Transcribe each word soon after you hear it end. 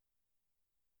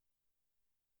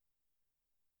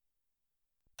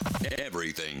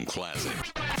Everything classic.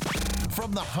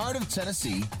 From the heart of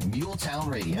Tennessee,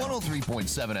 Muletown Radio,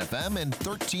 103.7 FM and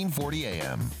 1340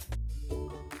 AM.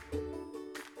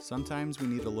 Sometimes we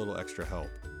need a little extra help.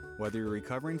 Whether you're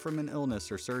recovering from an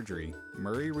illness or surgery,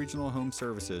 Murray Regional Home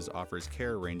Services offers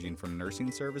care ranging from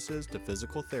nursing services to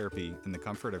physical therapy in the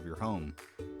comfort of your home.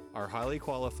 Our highly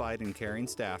qualified and caring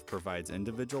staff provides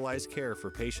individualized care for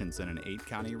patients in an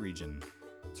 8-county region.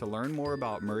 To learn more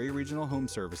about Murray Regional Home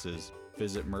Services,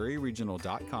 visit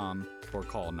murrayregional.com or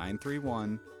call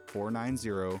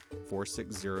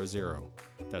 931-490-4600.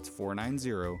 That's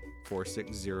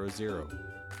 490-4600.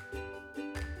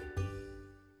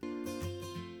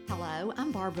 Hello,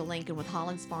 I'm Barbara Lincoln with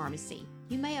Hollins Pharmacy.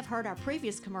 You may have heard our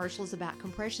previous commercials about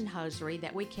compression hosiery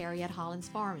that we carry at Hollins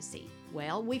Pharmacy.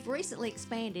 Well, we've recently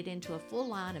expanded into a full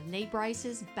line of knee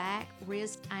braces, back,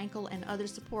 wrist, ankle, and other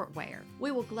support wear.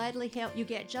 We will gladly help you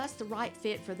get just the right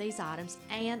fit for these items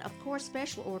and, of course,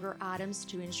 special order items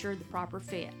to ensure the proper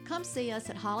fit. Come see us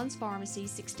at Hollins Pharmacy,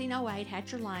 1608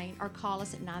 Hatcher Lane, or call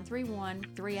us at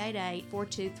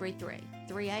 931-388-4233.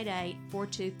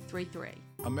 388-4233.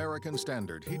 American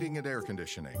Standard Heating and Air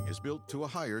Conditioning is built to a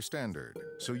higher standard,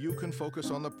 so you can focus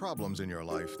on the problems in your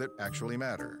life that actually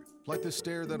matter, like the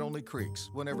stair that only creaks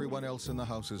when everyone else in the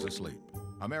house is asleep.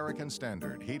 American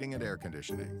Standard Heating and Air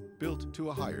Conditioning, built to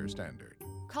a higher standard.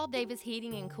 Call Davis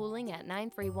Heating and Cooling at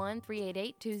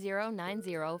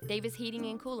 931-388-2090. Davis Heating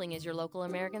and Cooling is your local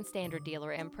American Standard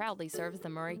dealer and proudly serves the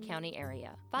Murray County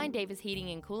area. Find Davis Heating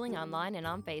and Cooling online and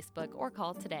on Facebook or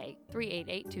call today,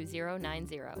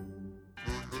 388-2090.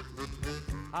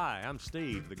 Hi, I'm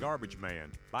Steve, the garbage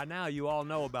man. By now you all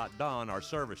know about Don, our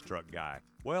service truck guy.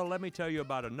 Well, let me tell you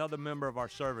about another member of our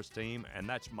service team, and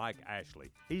that's Mike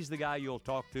Ashley. He's the guy you'll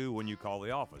talk to when you call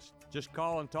the office. Just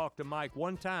call and talk to Mike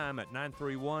one time at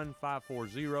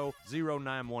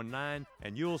 931-540-0919,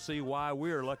 and you'll see why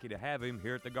we're lucky to have him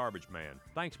here at the Garbage Man.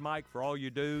 Thanks, Mike, for all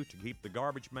you do to keep the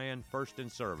Garbage Man first in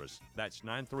service. That's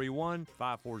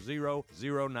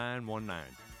 931-540-0919.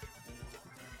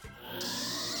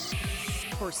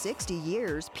 For 60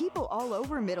 years, people all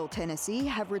over Middle Tennessee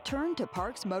have returned to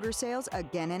Parks Motor Sales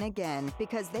again and again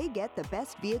because they get the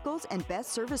best vehicles and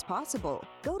best service possible.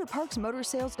 Go to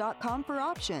parksmotorsales.com for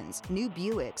options. New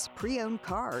Buicks, pre-owned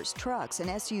cars, trucks,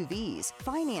 and SUVs,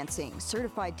 financing,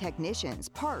 certified technicians,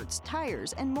 parts,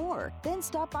 tires, and more. Then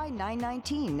stop by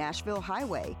 919 Nashville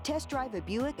Highway. Test drive a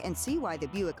Buick and see why the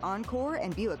Buick Encore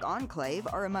and Buick Enclave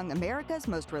are among America's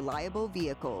most reliable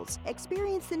vehicles.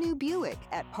 Experience the new Buick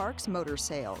at Parks Motor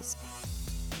Sales.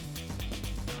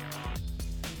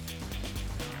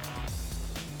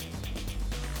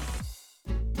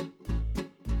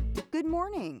 Good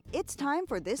morning. It's time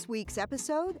for this week's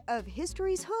episode of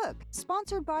History's Hook,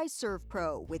 sponsored by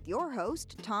ServPro with your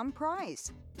host, Tom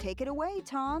Price. Take it away,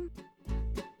 Tom.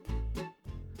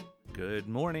 Good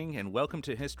morning and welcome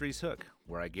to History's Hook,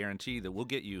 where I guarantee that we'll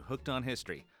get you hooked on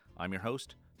history. I'm your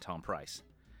host, Tom Price.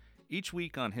 Each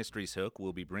week on History's Hook,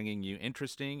 we'll be bringing you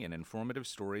interesting and informative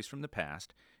stories from the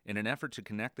past in an effort to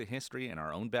connect the history in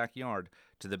our own backyard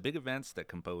to the big events that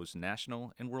compose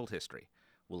national and world history.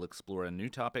 We'll explore a new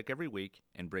topic every week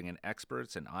and bring in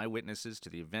experts and eyewitnesses to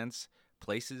the events,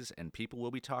 places, and people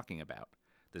we'll be talking about.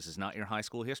 This is not your high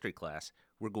school history class.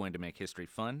 We're going to make history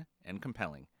fun and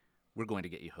compelling. We're going to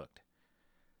get you hooked.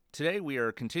 Today, we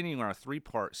are continuing our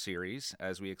three-part series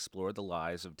as we explore the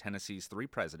lives of Tennessee's three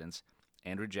presidents,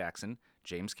 Andrew Jackson,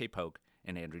 James K. Polk,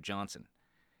 and Andrew Johnson.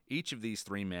 Each of these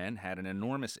three men had an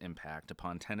enormous impact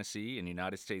upon Tennessee and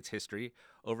United States history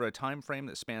over a time frame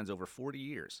that spans over 40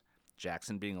 years,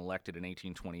 Jackson being elected in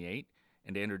 1828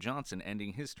 and Andrew Johnson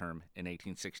ending his term in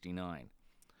 1869.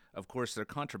 Of course, their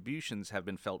contributions have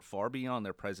been felt far beyond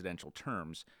their presidential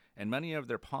terms, and many of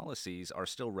their policies are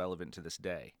still relevant to this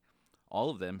day. All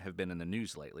of them have been in the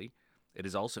news lately. It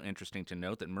is also interesting to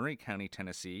note that Murray County,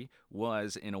 Tennessee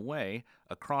was, in a way,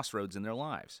 a crossroads in their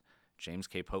lives. James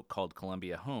K. Polk called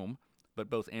Columbia home, but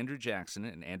both Andrew Jackson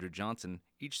and Andrew Johnson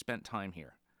each spent time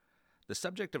here. The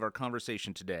subject of our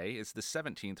conversation today is the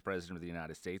 17th President of the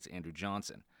United States, Andrew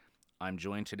Johnson. I'm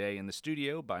joined today in the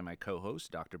studio by my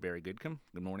co-host, Dr. Barry Goodcomb.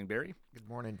 Good morning, Barry. Good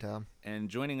morning, Tom. And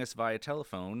joining us via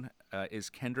telephone is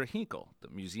Kendra Hinkle, the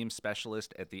museum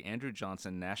specialist at the Andrew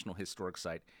Johnson National Historic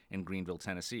Site in Greenville,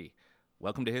 Tennessee.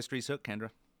 Welcome to History's Hook,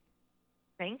 Kendra.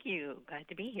 Thank you. Glad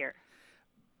to be here.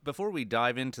 Before we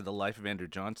dive into the life of Andrew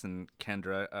Johnson,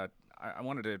 Kendra, I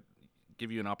wanted to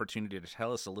give you an opportunity to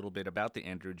tell us a little bit about the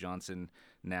Andrew Johnson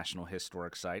National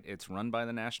Historic Site. It's run by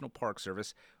the National Park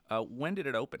Service. When did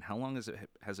it open? How long has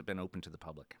it been open to the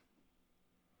public?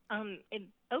 It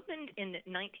opened in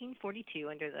 1942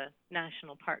 under the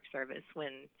National Park Service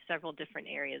when several different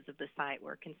areas of the site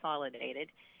were consolidated.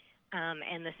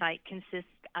 And the site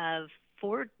consists of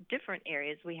 4 different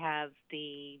areas. We have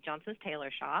the Johnson's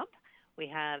Tailor Shop. We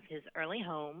have his early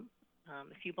home.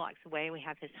 A few blocks away, we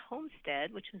have his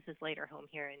homestead, which was his later home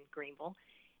here in Greenville.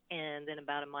 And then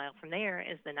about a mile from there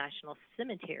is the National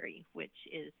Cemetery, which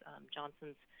is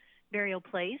Johnson's burial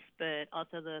place, but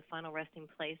also the final resting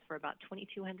place for about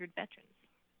 2,200 veterans.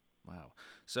 Wow.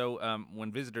 So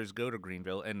when visitors go to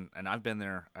Greenville, and I've been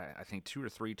there, I think 2 or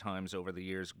 3 times over the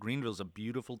years, Greenville's a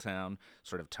beautiful town,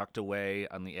 sort of tucked away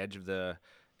on the edge of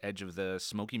the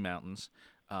Smoky Mountains.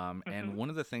 And one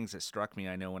of the things that struck me,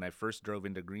 I know, when I first drove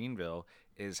into Greenville,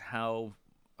 is how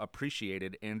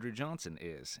appreciated Andrew Johnson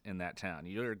is in that town.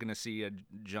 You're going to see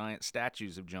giant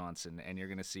statues of Johnson, and you're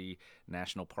going to see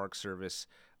National Park Service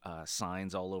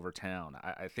signs all over town.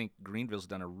 I think Greenville's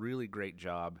done a really great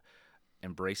job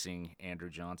embracing Andrew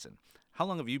Johnson. How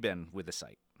long have you been with the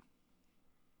site?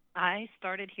 I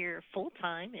started here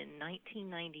full-time in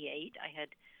 1998. I had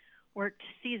worked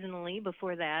seasonally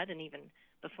before that, and even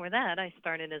before that, I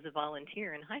started as a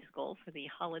volunteer in high school for the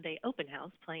Holiday Open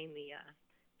House, playing the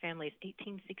family's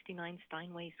 1869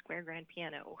 Steinway Square Grand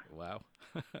piano. Wow.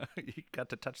 You got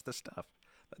to touch the stuff.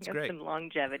 That's Got great. some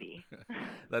longevity.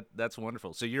 That's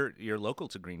wonderful. So you're local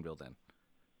to Greenville then?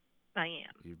 I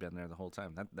am. You've been there the whole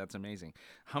time. That's amazing.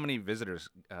 How many visitors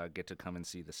get to come and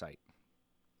see the site?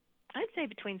 I'd say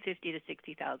between 50 to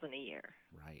 60,000 a year.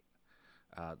 Right.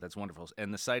 That's wonderful.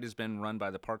 And the site has been run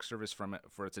by the Park Service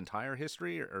for its entire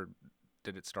history, or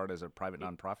did it start as a private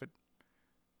nonprofit?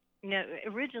 No,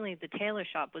 originally the Tailor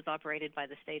Shop was operated by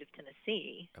the state of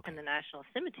Tennessee, and the National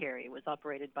Cemetery was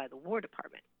operated by the War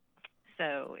Department.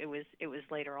 So it was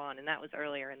later on, and that was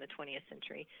earlier in the 20th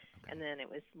century. Okay. And then it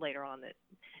was later on that,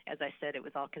 as I said, it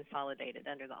was all consolidated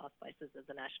under the auspices of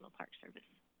the National Park Service.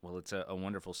 Well, it's a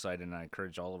wonderful site, and I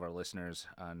encourage all of our listeners,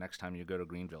 next time you go to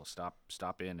Greenville,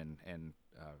 stop in and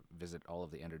visit all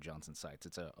of the Andrew Johnson sites.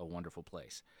 It's a wonderful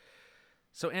place.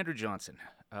 So Andrew Johnson,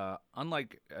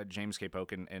 unlike James K.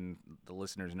 Polk, and the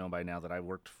listeners know by now that I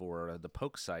worked for the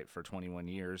Polk site for 21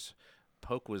 years,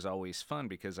 Polk was always fun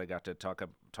because I got to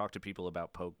talk to people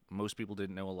about Polk. Most people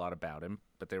didn't know a lot about him,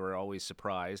 but they were always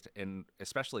surprised, and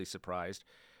especially surprised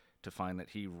to find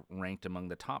that he ranked among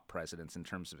the top presidents in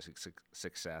terms of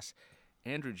success.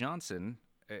 Andrew Johnson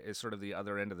is sort of the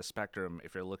other end of the spectrum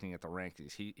if you're looking at the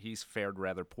rankings. He's fared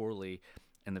rather poorly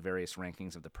in the various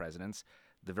rankings of the presidents.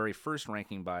 The very first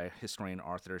ranking by historian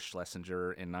Arthur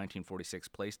Schlesinger in 1946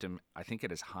 placed him, I think, at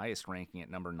his highest ranking at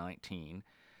number 19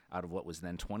 out of what was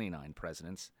then 29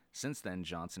 presidents. Since then,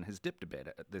 Johnson has dipped a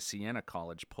bit. The Siena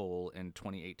College poll in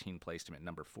 2018 placed him at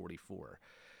number 44.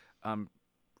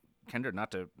 Kendra,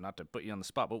 not to put you on the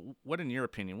spot, but what, in your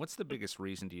opinion, what's the biggest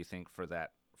reason, do you think, for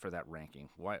that ranking?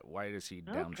 Why is he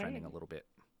downtrending a little bit?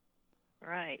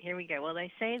 Right, here we go. Well,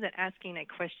 they say that asking a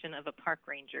question of a park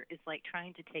ranger is like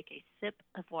trying to take a sip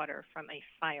of water from a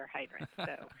fire hydrant.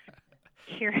 So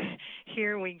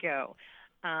here we go.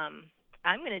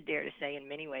 I'm going to dare to say in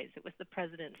many ways it was the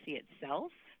presidency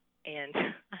itself, and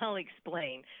I'll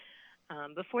explain.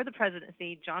 Before the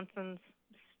presidency, Johnson's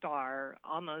star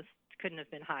almost couldn't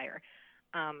have been higher.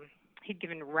 He'd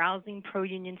given rousing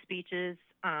pro-union speeches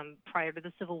prior to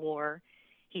the Civil War.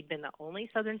 He'd been the only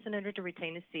Southern senator to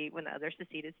retain his seat when the other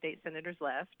seceded state senators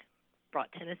left,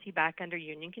 brought Tennessee back under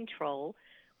Union control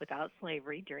without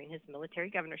slavery during his military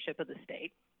governorship of the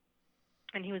state,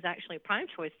 and he was actually a prime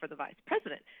choice for the vice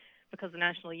president because the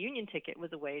National Union ticket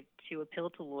was a way to appeal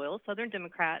to loyal Southern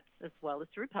Democrats as well as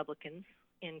to Republicans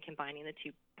in combining the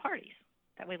two parties.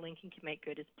 That way Lincoln could make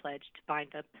good his pledge to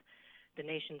bind up the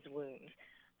nation's wounds.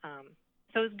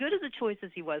 So as good as a choice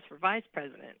as he was for vice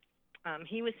president,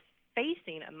 he was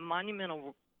facing a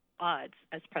monumental odds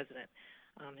as president.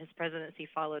 His presidency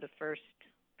followed a first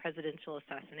presidential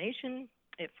assassination.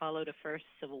 It followed a first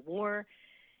civil war.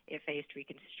 It faced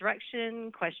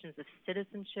Reconstruction, questions of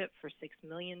citizenship for 6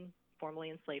 million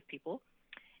formerly enslaved people.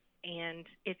 And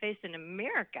it faced an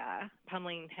America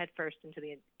pummeling headfirst into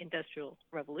the Industrial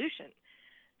Revolution.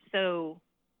 So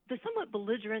the somewhat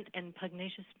belligerent and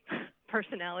pugnacious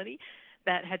personality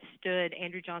that had stood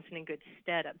Andrew Johnson in good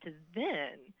stead up to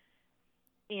then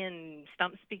in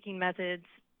stump-speaking methods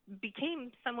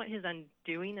became somewhat his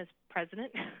undoing as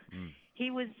president. He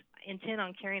was intent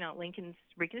on carrying out Lincoln's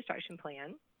Reconstruction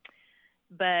plan,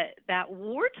 but that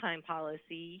wartime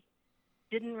policy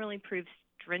didn't really prove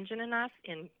stringent enough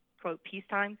in, quote,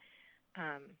 peacetime.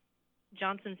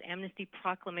 Johnson's amnesty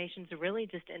proclamations really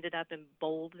just ended up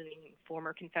emboldening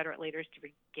former Confederate leaders to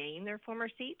regain their former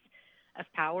seats of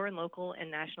power in local and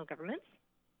national governments.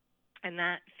 and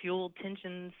that fueled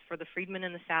tensions for the freedmen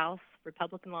in the South,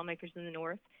 Republican lawmakers in the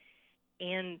North.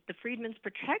 And the freedmen's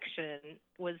protection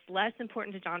was less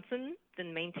important to Johnson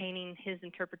than maintaining his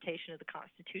interpretation of the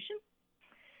Constitution.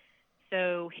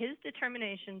 So his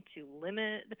determination to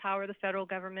limit the power of the federal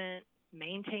government,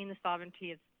 maintain the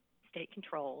sovereignty of state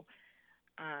control,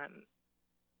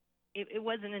 it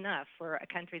wasn't enough for a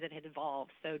country that had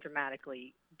evolved so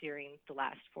dramatically during the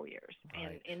last 4 years.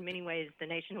 Right. And in many ways, the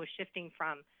nation was shifting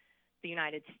from the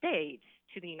United States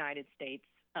to the United States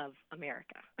of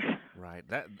America. Right.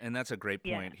 That's a great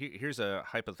point. Yeah. Here's a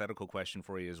hypothetical question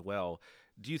for you as well.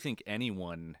 Do you think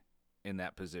anyone in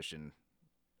that position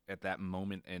at that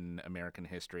moment in American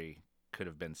history could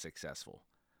have been successful?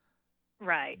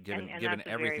 Right. Given that's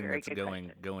everything very that's good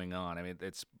question. going on. I mean,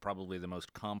 it's probably the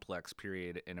most complex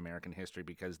period in American history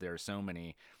because there are so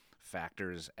many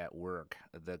factors at work.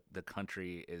 The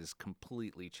country is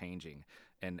completely changing.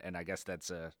 And I guess that's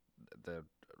the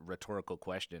rhetorical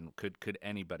question. Could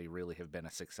anybody really have been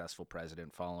a successful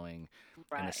president following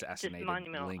an assassinated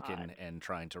Lincoln and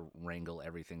trying to wrangle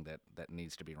everything that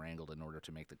needs to be wrangled in order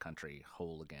to make the country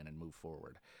whole again and move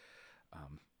forward?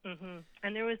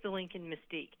 And there was the Lincoln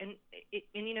mystique. And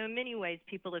in many ways,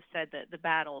 people have said that the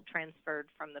battle transferred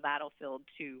from the battlefield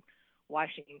to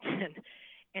Washington.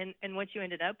 And what you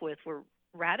ended up with were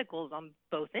radicals on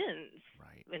both ends,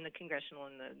 right, in the congressional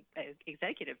and the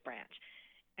executive branch.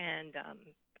 And,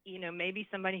 maybe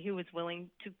somebody who was willing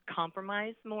to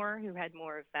compromise more, who had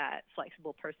more of that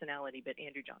flexible personality, but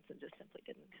Andrew Johnson just simply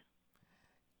didn't.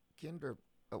 Kendra,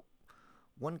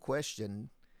 one question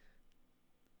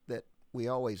that we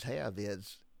always have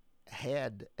is,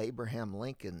 had Abraham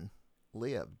Lincoln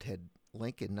lived, had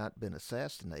Lincoln not been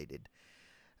assassinated,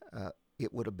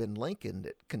 it would have been Lincoln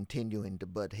that continuing to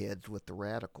butt heads with the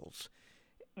radicals.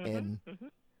 And,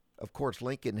 of course,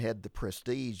 Lincoln had the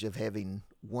prestige of having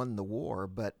won the war,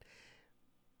 but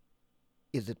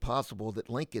is it possible that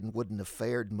Lincoln wouldn't have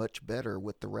fared much better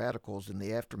with the radicals in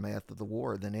the aftermath of the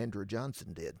war than Andrew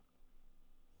Johnson did?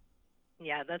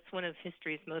 Yeah, that's one of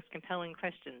history's most compelling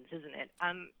questions, isn't it?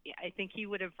 I think he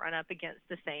would have run up against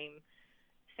the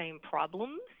same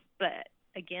problems, but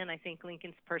again, I think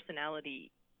Lincoln's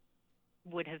personality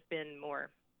would have been more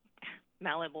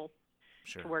malleable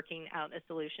to working out a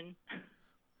solution.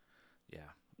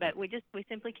 Yeah, but we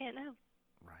simply can't know.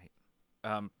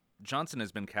 Right. Johnson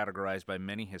has been categorized by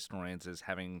many historians as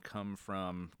having come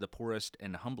from the poorest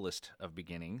and humblest of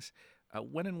beginnings.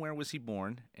 When and where was he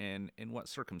born, and in what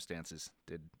circumstances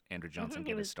did Andrew Johnson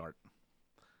get his start?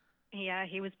 Yeah,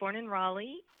 he was born in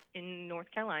Raleigh, in North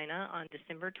Carolina, on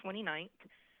December 29th,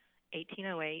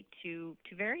 1808, to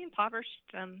very impoverished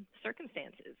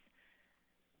circumstances.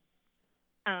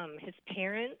 His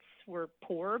parents were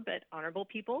poor but honorable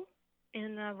people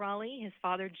in Raleigh. His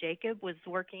father, Jacob, was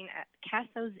working at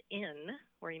Casso's Inn,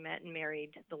 where he met and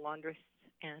married the laundress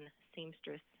and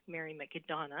seamstress Mary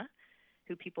McDonough,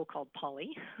 who people called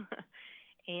Polly.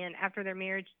 And after their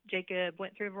marriage, Jacob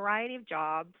went through a variety of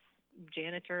jobs: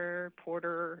 janitor,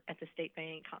 porter at the state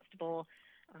bank, constable,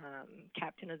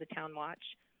 captain of the town watch.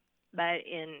 But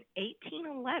in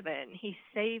 1811, he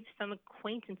saved some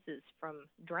acquaintances from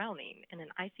drowning in an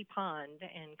icy pond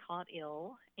and caught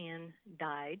ill and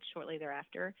died shortly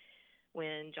thereafter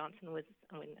when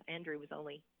Andrew was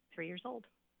only 3 years old.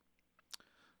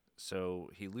 So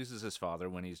he loses his father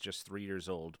when he's just 3 years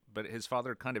old, but his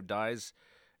father kind of dies,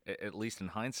 at least in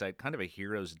hindsight, kind of a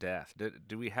hero's death.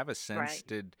 Do we have a sense?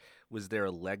 Right. Was there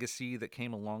a legacy that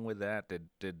came along with that?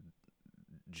 Did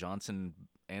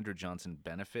Andrew Johnson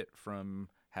benefit from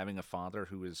having a father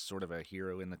who is sort of a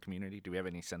hero in the community? Do we have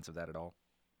any sense of that at all?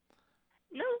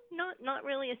 No, not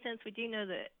really a sense. We do know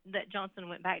that Johnson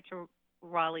went back to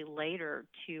Raleigh later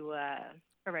to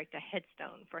erect a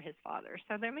headstone for his father.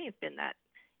 So there may have been that,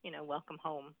 welcome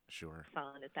home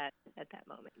son at that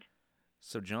moment.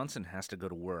 So Johnson has to go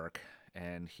to work,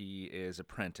 and he is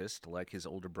apprenticed, like his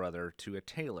older brother, to a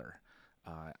tailor.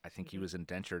 I think he was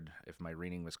indentured, if my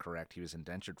reading was correct, he was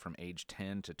indentured from age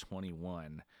 10 to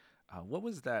 21. What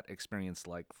was that experience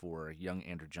like for young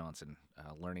Andrew Johnson,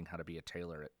 learning how to be a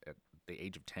tailor at the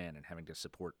age of 10 and having to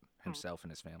support himself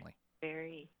and his family?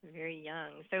 Very, very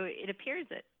young. So it appears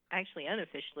that actually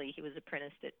unofficially he was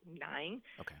apprenticed at 9,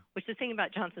 which the thing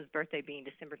about Johnson's birthday being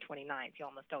December 29th, you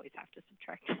almost always have to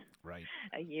subtract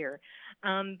a year.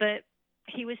 But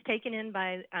he was taken in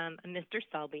by Mr.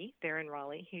 Selby there in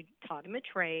Raleigh, who taught him a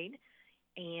trade.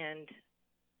 And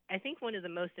I think one of the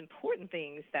most important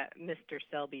things that Mr.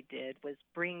 Selby did was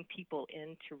bring people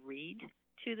in to read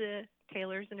to the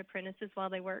tailors and apprentices while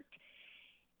they worked.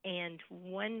 And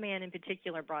one man in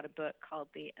particular brought a book called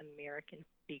The American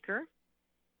Speaker.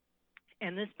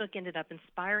 And this book ended up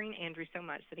inspiring Andrew so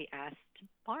much that he asked to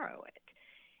borrow it.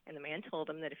 And the man told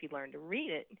him that if he learned to read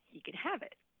it, he could have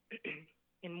it.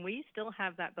 And we still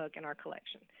have that book in our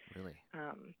collection. Really?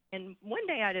 And one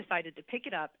day I decided to pick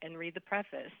it up and read the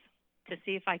preface to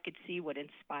see if I could see what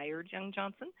inspired young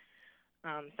Johnson.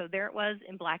 So there it was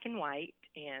in black and white,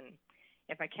 and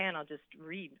if I can, I'll just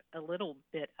read a little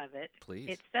bit of it. Please.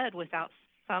 It said, without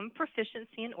some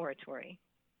proficiency in oratory,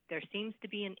 there seems to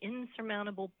be an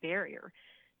insurmountable barrier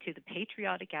to the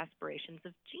patriotic aspirations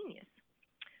of genius.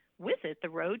 With it, the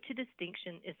road to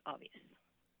distinction is obvious.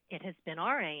 It has been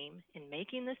our aim in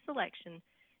making this selection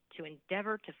to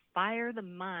endeavor to fire the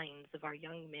minds of our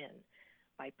young men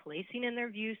by placing in their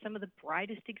view some of the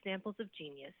brightest examples of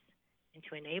genius, and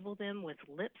to enable them with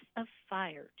lips of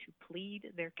fire to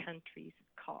plead their country's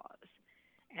cause.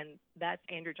 And that's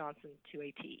Andrew Johnson to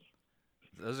a T.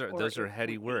 Those are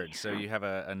heady words. So you have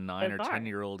a 9 or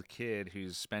 10-year-old kid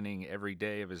who's spending every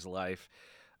day of his life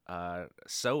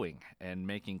sewing and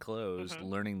making clothes,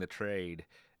 learning the trade,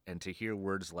 and to hear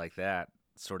words like that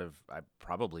sort of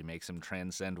probably makes him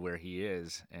transcend where he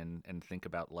is and think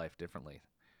about life differently.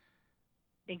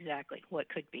 Exactly, what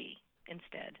could be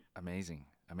instead. Amazing.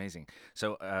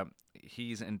 So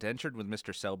he's indentured with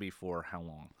Mr. Selby for how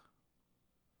long?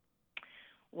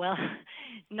 Well,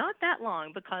 not that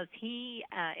long, because he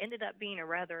ended up being a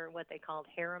rather what they called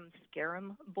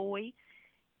harem-scarum boy,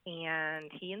 and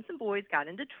he and some boys got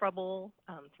into trouble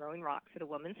throwing rocks at a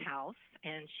woman's house,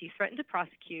 and she threatened to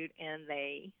prosecute, and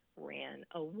they ran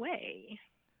away.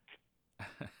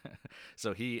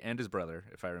 So he and his brother,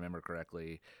 if I remember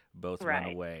correctly, both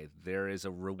ran away. There is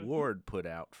a reward put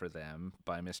out for them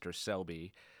by Mr.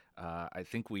 Selby. I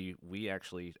think we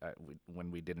actually,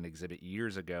 when we did an exhibit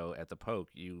years ago at the Polk,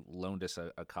 you loaned us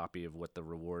a copy of what the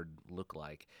reward looked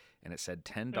like, and it said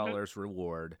 $10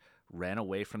 reward, ran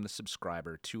away from the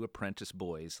subscriber, 2 apprentice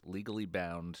boys, legally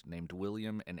bound, named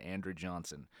William and Andrew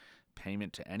Johnson.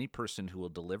 Payment to any person who will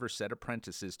deliver said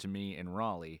apprentices to me in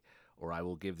Raleigh, or I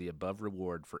will give the above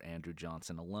reward for Andrew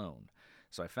Johnson alone.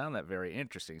 So I found that very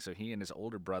interesting. So he and his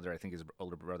older brother, I think his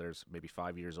older brother's maybe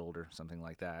 5 years older, something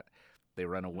like that, they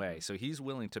run away. So he's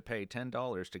willing to pay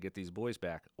 $10 to get these boys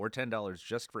back, or $10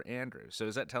 just for Andrew. So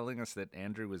is that telling us that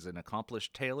Andrew was an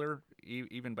accomplished tailor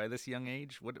even by this young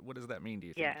age? What does that mean, do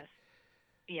you think? Yes.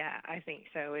 Yeah, I think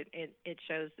so. It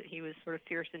shows that he was sort of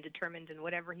fierce and determined in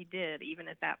whatever he did, even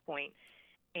at that point.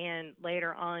 And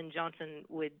later on, Johnson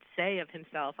would say of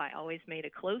himself, I always made a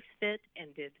close fit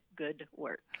and did good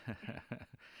work.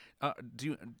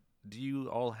 Do you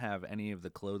all have any of the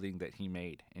clothing that he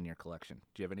made in your collection?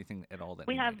 Do you have anything at all that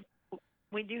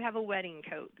we do have a wedding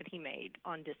coat that he made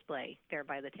on display there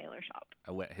by the tailor shop.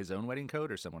 His own wedding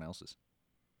coat or someone else's?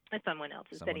 It's someone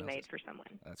else's that he made for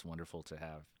someone. That's wonderful to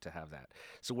have that.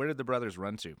 So where did the brothers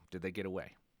run to? Did they get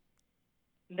away?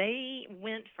 They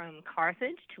went from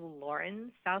Carthage to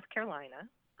Lawrence, South Carolina,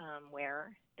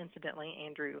 where, incidentally,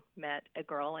 Andrew met a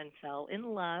girl and fell in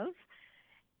love.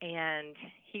 And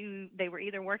they were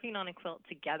either working on a quilt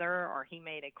together, or he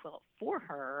made a quilt for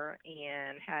her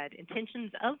and had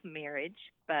intentions of marriage,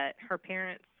 but her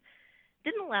parents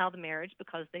didn't allow the marriage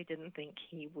because they didn't think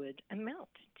he would amount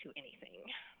to anything.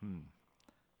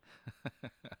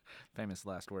 Famous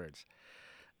last words.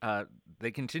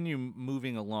 They continue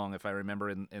moving along. If I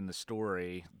remember in the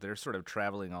story, they're sort of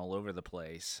traveling all over the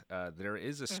place. There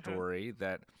is a story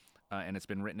that, and it's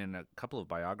been written in a couple of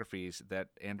biographies, that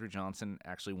Andrew Johnson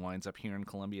actually winds up here in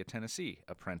Columbia, Tennessee,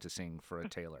 apprenticing for a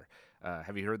tailor.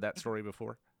 Have you heard that story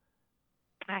before?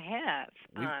 I have,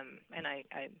 and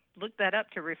I looked that up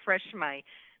to refresh my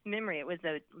memory. It was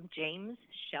a James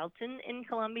Shelton in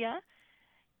Columbia,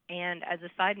 and as a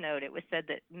side note, it was said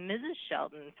that Mrs.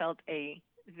 Shelton felt a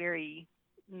very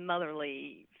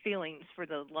motherly feelings for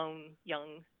the lone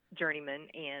young journeyman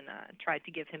and tried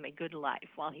to give him a good life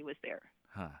while he was there.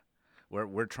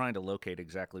 We're trying to locate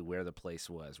exactly where the place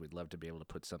was. We'd love to be able to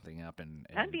put something up. And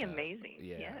that'd be amazing.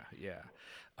 Yeah.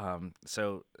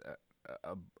 So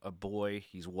a boy,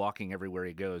 he's walking everywhere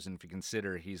he goes, and if you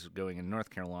consider he's going in North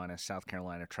Carolina, South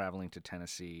Carolina, traveling to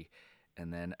Tennessee,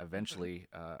 and then eventually,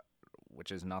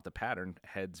 which is not the pattern,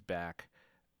 heads back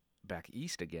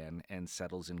east again and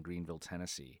settles in Greenville,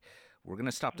 Tennessee. We're going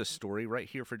to stop the story right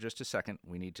here for just a second.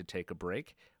 We need to take a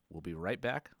break. We'll be right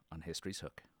back on History's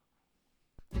Hook.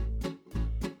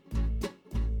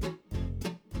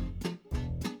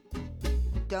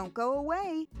 Don't go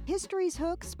away. History's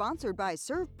Hook, sponsored by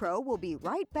ServPro, will be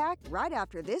right back right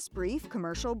after this brief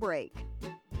commercial break.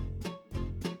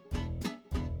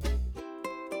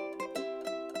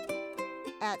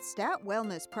 At Stat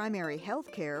Wellness Primary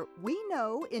Healthcare, we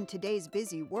know in today's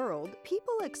busy world,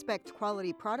 people expect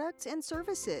quality products and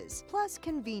services, plus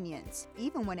convenience,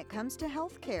 even when it comes to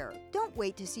healthcare. Don't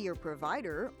wait to see your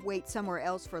provider, wait somewhere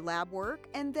else for lab work,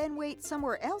 and then wait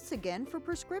somewhere else again for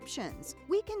prescriptions.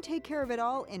 We can take care of it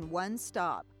all in one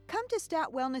stop. Come to Stat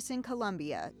Wellness in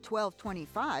Columbia,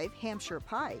 1225 Hampshire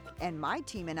Pike, and my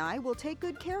team and I will take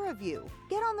good care of you.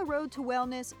 Get on the road to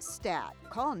wellness stat.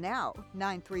 Call now,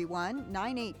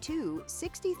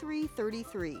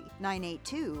 931-982-6333,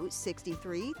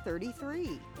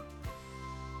 982-6333.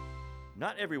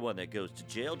 Not everyone that goes to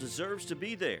jail deserves to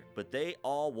be there, but they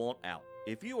all want out.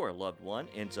 If you or a loved one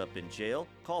ends up in jail,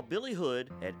 call Billy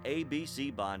Hood at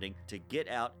ABC Bonding to get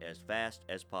out as fast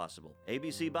as possible.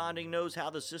 ABC Bonding knows how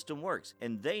the system works,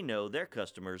 and they know their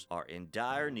customers are in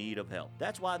dire need of help.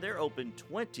 That's why they're open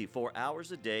 24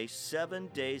 hours a day, 7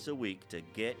 days a week to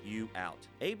get you out.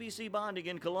 ABC Bonding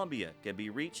in Columbia can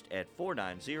be reached at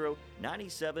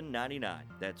 490-9799.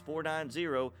 That's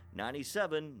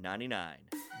 490-9799.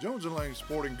 Jones & Lang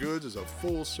Sporting Goods is a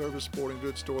full-service sporting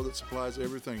goods store that supplies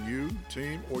everything you,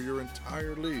 team, or your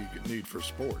entire league need for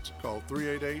sports. Call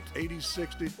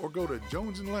 388-8060 or go to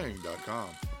jonesandlang.com.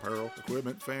 Apparel,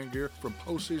 equipment, fan gear, from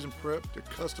postseason prep to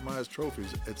customized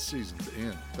trophies at season's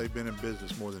end. They've been in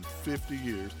business more than 50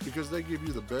 years because they give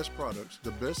you the best products, the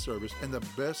best service, and the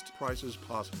best prices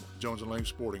possible. Jones & Lang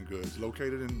Sporting Goods,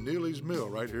 located in Neely's Mill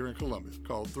right here in Columbia.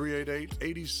 Call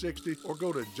 388-8060 or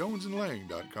go to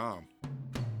jonesandlang.com.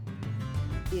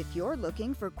 If you're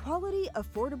looking for quality,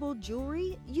 affordable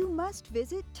jewelry, you must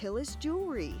visit Tillis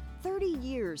Jewelry. 30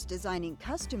 years designing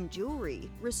custom jewelry,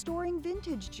 restoring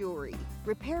vintage jewelry,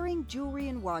 repairing jewelry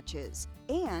and watches.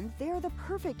 And they're the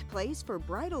perfect place for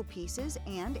bridal pieces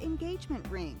and engagement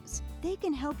rings. They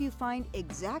can help you find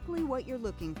exactly what you're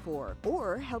looking for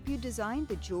or help you design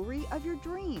the jewelry of your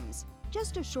dreams.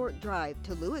 Just a short drive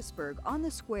to Lewisburg on the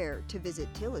Square to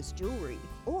visit Tillis Jewelry,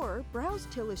 or browse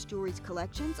Tillis Jewelry's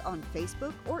collections on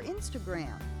Facebook or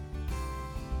Instagram.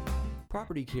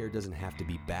 Property care doesn't have to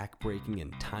be back-breaking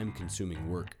and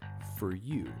time-consuming work for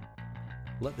you.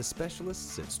 Let the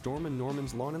specialists at Storm &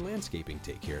 Norman's Lawn and Landscaping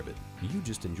take care of it. You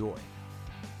just enjoy.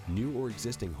 New or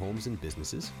existing homes and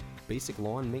businesses, basic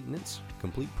lawn maintenance,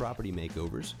 complete property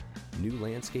makeovers, new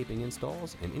landscaping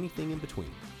installs, and anything in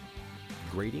between.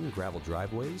 Grading, gravel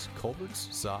driveways, culverts,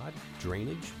 sod,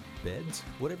 drainage, beds,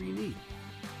 whatever you need.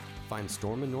 Find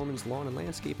Storm & Norman's Lawn and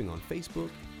Landscaping on Facebook,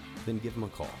 then give them a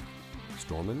call.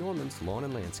 Storm & Norman's Lawn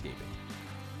and Landscaping.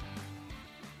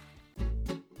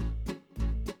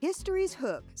 History's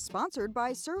Hook, sponsored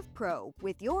by ServPro,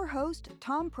 with your host,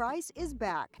 Tom Price, is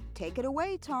back. Take it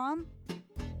away, Tom.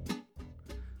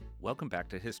 Welcome back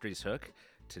to History's Hook.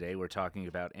 Today we're talking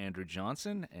about Andrew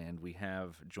Johnson, and we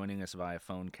have joining us via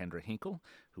phone Kendra Hinkle,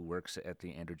 who works at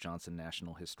the Andrew Johnson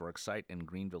National Historic Site in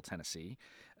Greenville, Tennessee.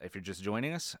 If you're just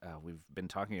joining us, we've been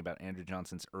talking about Andrew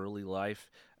Johnson's early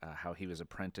life, how he was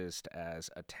apprenticed as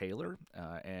a tailor,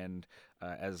 and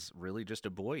as really just a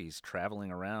boy. He's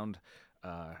traveling around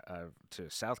to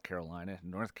South Carolina,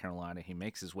 North Carolina. He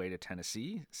makes his way to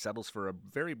Tennessee, settles for a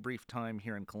very brief time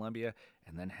here in Columbia,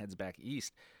 and then heads back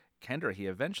east. Kendra, he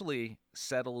eventually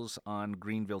settles on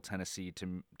Greenville, Tennessee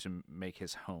to make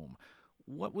his home.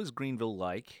 What was Greenville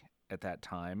like at that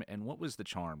time, and what was the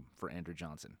charm for Andrew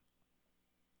Johnson?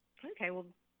 Okay, well,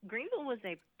 Greenville was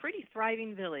a pretty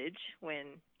thriving village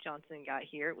when Johnson got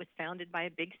here. It was founded by a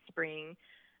big spring.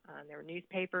 There were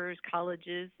newspapers,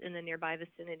 colleges in the nearby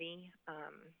vicinity.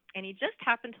 And he just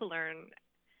happened to learn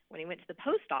when he went to the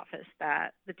post office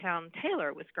that the town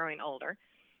tailor was growing older.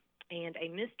 And a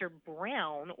Mr.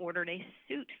 Brown ordered a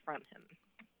suit from him.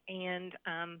 And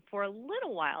for a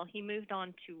little while, he moved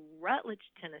on to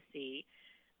Rutledge, Tennessee.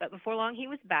 But before long, he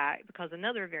was back because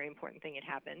another very important thing had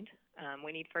happened.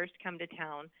 When he'd first come to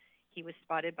town, he was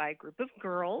spotted by a group of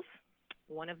girls.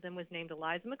 One of them was named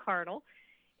Eliza McCardle.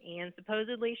 And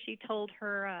supposedly she told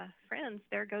her friends,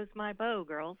 "There goes my beau,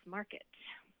 girls, mark it."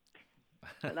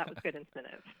 So that was good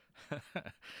incentive.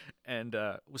 And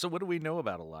so what do we know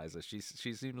about Eliza? She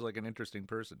seems like an interesting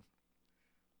person.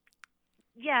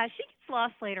 Yeah, she gets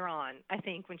lost later on, I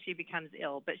think, when she becomes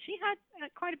ill. But she had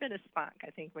quite a bit of spunk,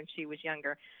 I think, when she was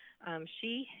younger.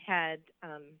 She had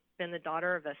been the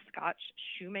daughter of a Scotch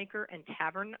shoemaker and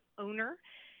tavern owner,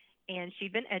 and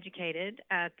she'd been educated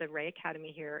at the Ray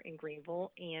Academy here in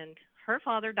Greenville, and her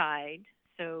father died,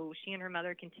 so she and her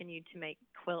mother continued to make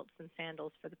quilts and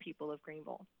sandals for the people of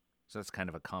Greenville. So that's kind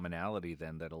of a commonality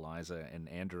then that Eliza and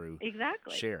Andrew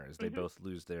exactly share, as they both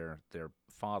lose their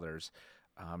fathers,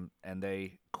 and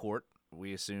they court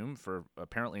we assume, for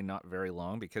apparently not very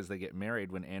long, because they get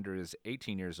married when Andrew is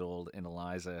 18 years old and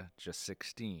Eliza just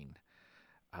 16.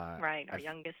 Right, our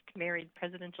youngest married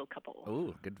presidential couple.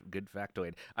 Oh, good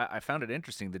factoid. I found it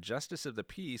interesting. The justice of the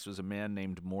peace was a man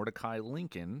named Mordecai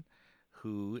Lincoln,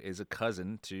 who is a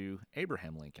cousin to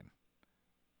Abraham Lincoln.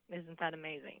 Isn't that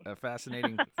amazing?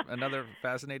 Another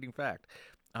fascinating fact.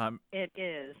 It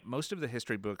is. Most of the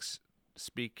history books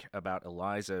speak about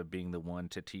Eliza being the one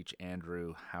to teach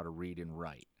Andrew how to read and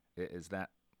write. Is that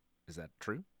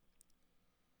true?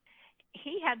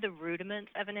 He had the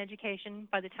rudiments of an education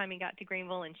by the time he got to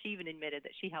Greenville, and she even admitted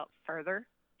that she helped further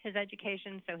his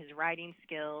education. So his writing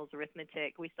skills,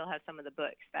 arithmetic, we still have some of the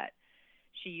books that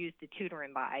she used to tutor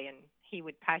him by, and he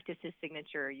would practice his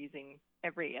signature using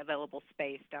every available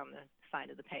space down the side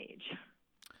of the page.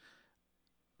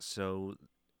 So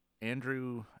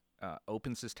Andrew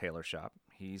opens his tailor shop.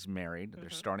 He's married. They're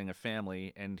starting a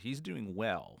family, and he's doing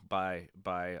well by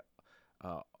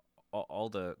all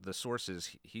the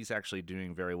sources. He's actually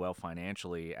doing very well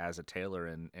financially as a tailor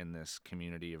in this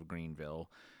community of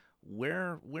Greenville.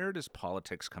 Where does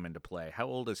politics come into play? How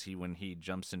old is he when he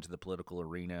jumps into the political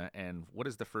arena, and what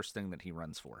is the first thing that he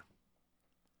runs for?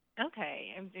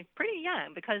 Okay, and he's pretty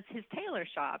young, because his tailor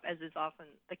shop, as is often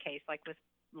the case, like with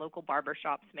local barber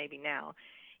shops maybe now,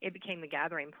 it became the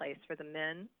gathering place for the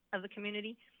men of the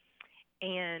community.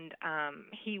 And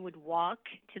he would walk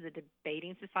to the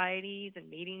debating societies and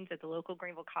meetings at the local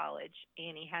Greenville College,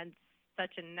 and he had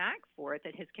such a knack for it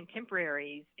that his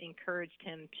contemporaries encouraged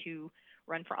him to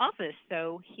run for office.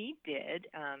 So he did.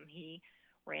 He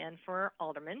ran for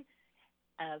alderman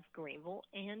of Greenville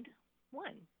and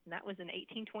won. And that was in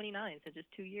 1829, so just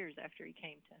 2 years after he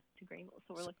came to Greenville.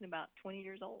 So we're looking about 20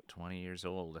 years old. 20 years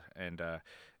old. And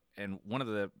one of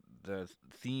the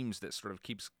themes that sort of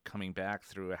keeps coming back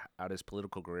throughout his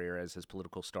political career as his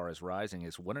political star is rising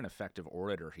is what an effective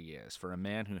orator he is. For a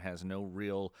man who has no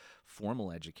real formal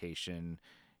education,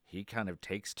 he kind of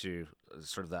takes to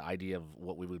sort of the idea of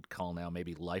what we would call now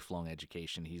maybe lifelong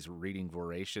education. He's reading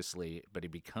voraciously, but he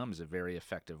becomes a very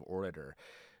effective orator.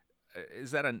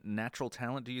 Is that a natural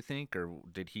talent, do you think, or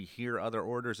did he hear other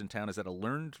orators in town? Is that a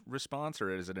learned response, or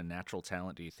is it a natural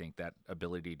talent, do you think, that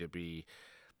ability to be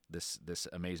this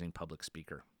amazing public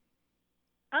speaker?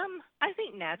 I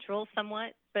think natural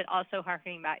somewhat, but also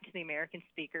harkening back to the American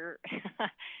speaker,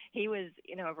 he was,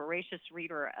 a voracious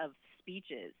reader of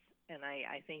speeches, and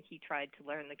I think he tried to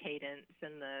learn the cadence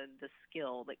and the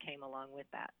skill that came along with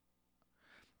that.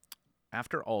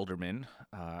 After alderman,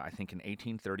 I think in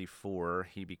 1834,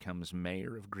 he becomes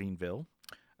mayor of Greenville,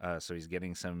 so he's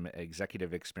getting some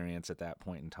executive experience at that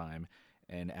point in time.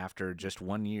 And after just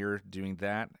 1 year doing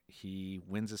that, he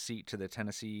wins a seat to the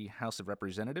Tennessee House of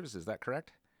Representatives. Is that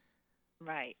correct?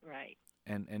 Right.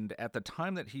 And at the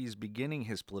time that he's beginning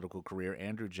his political career,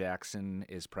 Andrew Jackson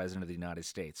is president of the United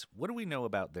States. What do we know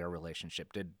about their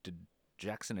relationship? Did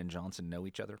Jackson and Johnson know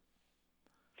each other?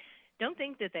 Don't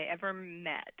think that they ever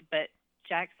met, but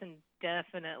Jackson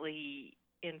definitely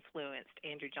influenced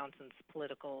Andrew Johnson's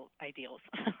political ideals.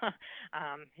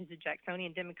 He's a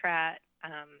Jacksonian Democrat.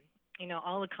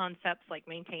 All the concepts like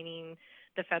maintaining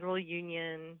the federal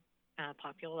union,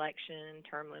 popular election,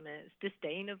 term limits,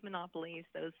 disdain of monopolies,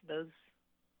 those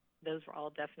were all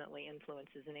definitely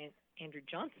influences in Andrew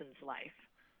Johnson's life.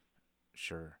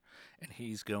 Sure. And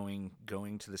he's going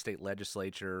to the state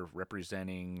legislature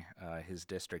representing his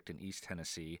district in East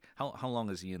Tennessee. How long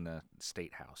is he in the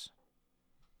state house?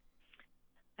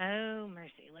 Oh,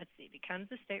 mercy. Let's see. Becomes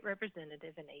a state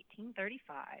representative in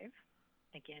 1835,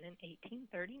 again in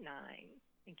 1839,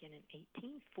 again in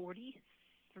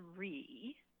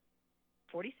 1843,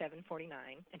 47, 49,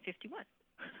 and 51.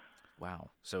 Wow.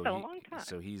 So a long time.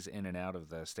 So he's in and out of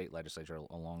the state legislature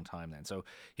a long time then. So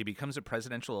he becomes a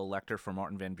presidential elector for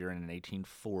Martin Van Buren in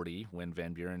 1840 when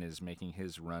Van Buren is making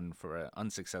his run for an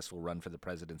unsuccessful run for the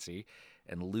presidency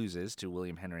and loses to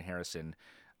William Henry Harrison.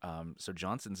 So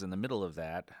Johnson's in the middle of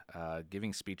that,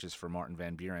 giving speeches for Martin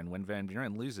Van Buren. When Van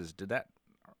Buren loses, did that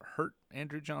hurt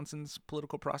Andrew Johnson's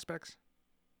political prospects?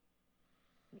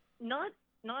 Not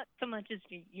so much as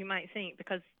you might think,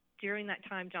 because during that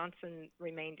time, Johnson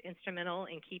remained instrumental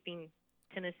in keeping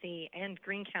Tennessee and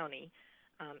Greene County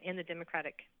in the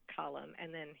Democratic column,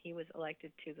 and then he was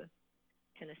elected to the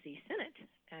Tennessee Senate,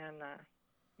 and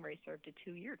where he served a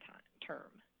 2-year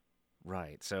term.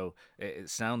 Right. So it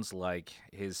sounds like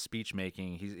his speech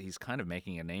making, he's kind of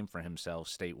making a name for himself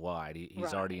statewide.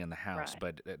 He's already in the House,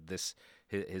 but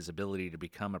his ability to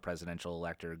become a presidential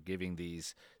elector, giving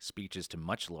these speeches to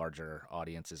much larger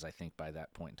audiences, I think by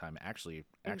that point in time, actually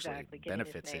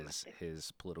benefits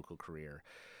his political career.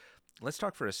 Let's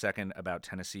talk for a second about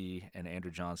Tennessee and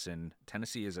Andrew Johnson.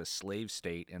 Tennessee is a slave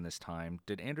state in this time.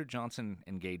 Did Andrew Johnson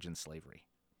engage in slavery?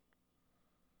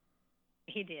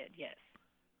 He did, yes.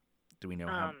 Do we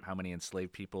know how many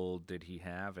enslaved people did he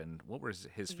have, and what were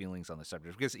his feelings on the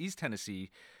subject? Because East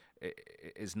Tennessee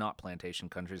is not plantation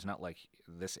country. It's not like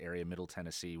this area, Middle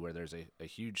Tennessee, where there's a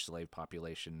huge slave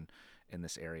population in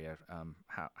this area.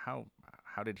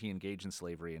 How did he engage in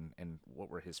slavery, and what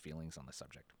were his feelings on the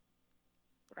subject?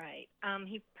 Right.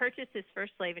 He purchased his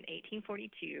first slave in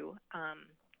 1842,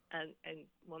 a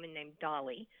woman named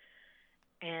Dolly,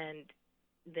 and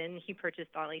then he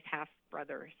purchased Dolly's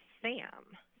half-brother,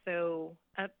 Sam. So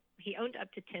he owned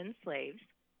up to 10 slaves.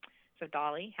 So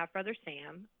Dolly, half-brother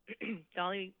Sam.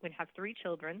 Dolly would have 3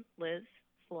 children, Liz,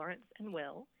 Florence, and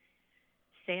Will.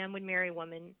 Sam would marry a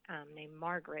woman named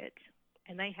Margaret,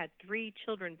 and they had 3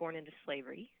 children born into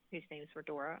slavery, whose names were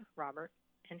Dora, Robert,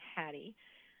 and Hattie.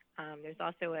 There's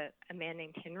also a man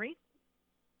named Henry,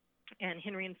 and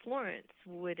Henry and Florence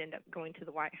would end up going to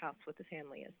the White House with the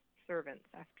family as servants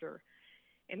after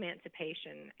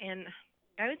emancipation. And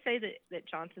I would say that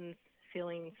Johnson's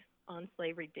feelings on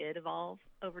slavery did evolve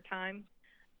over time,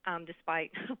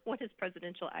 despite what his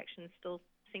presidential actions still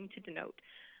seem to denote.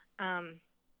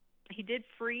 He did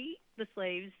free the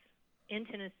slaves in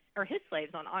Tennessee, or his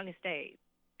slaves, on August 8,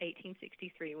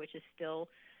 1863, which is still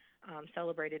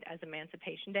celebrated as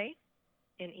Emancipation Day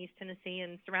in East Tennessee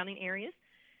and surrounding areas.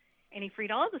 And he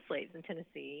freed all of the slaves in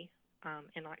Tennessee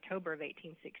in October of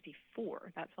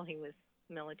 1864. That's while he was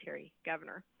military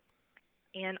governor.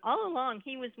 And all along,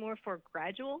 he was more for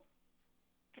gradual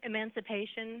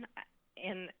emancipation.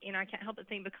 And I can't help but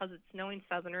think, because it's knowing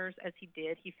Southerners as he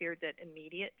did, he feared that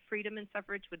immediate freedom and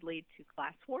suffrage would lead to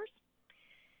class wars.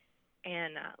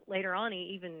 And later on,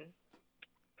 he even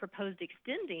proposed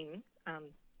extending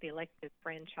the elective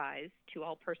franchise to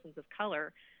all persons of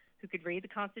color who could read the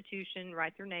Constitution,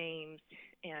 write their names,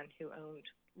 and who owned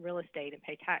real estate and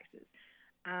pay taxes.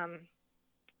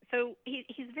 So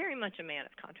he's very much a man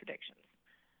of contradictions.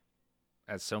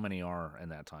 As so many are in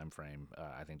that time frame.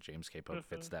 I think James K. Polk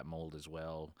fits that mold as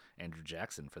well. Andrew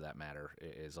Jackson, for that matter,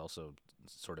 is also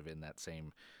sort of in that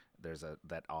same. There's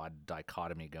that odd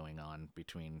dichotomy going on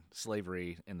between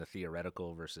slavery in the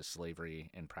theoretical versus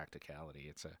slavery in practicality.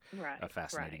 It's a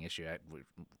fascinating issue. We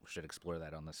should explore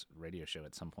that on this radio show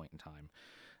at some point in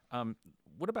time.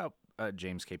 What about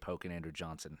James K. Polk and Andrew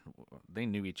Johnson? They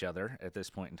knew each other at this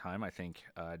point in time. I think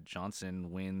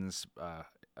Johnson wins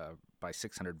by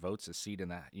 600 votes a seat in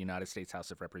the United States House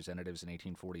of Representatives in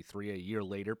 1843. A year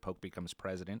later, Polk becomes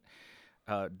president.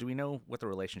 Do we know what the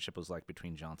relationship was like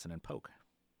between Johnson and Polk?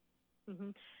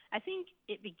 I think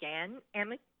it began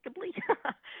amicably.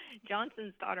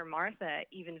 Johnson's daughter Martha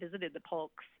even visited the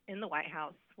Polks in the White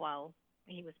House while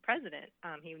he was president.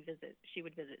 She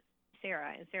would visit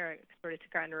Sarah, and Sarah sort of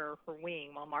took her under her wing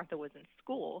while Martha was in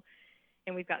school.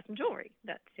 And we've got some jewelry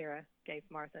that Sarah gave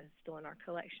Martha, still in our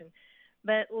collection.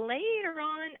 But later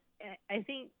on, I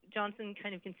think Johnson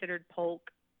kind of considered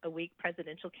Polk a weak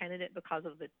presidential candidate because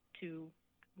of the 2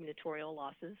 gubernatorial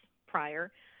losses prior.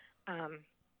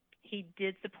 He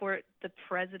did support the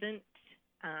president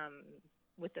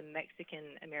with the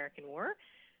Mexican-American War,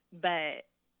 but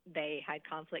they had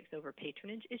conflicts over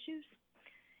patronage issues.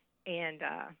 And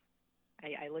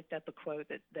I looked up a quote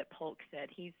that Polk said,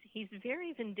 he's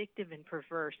very vindictive and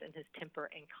perverse in his temper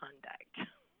and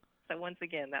conduct. So once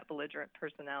again, that belligerent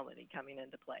personality coming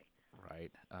into play.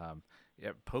 Right.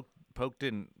 Polk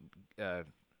didn't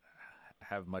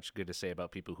have much good to say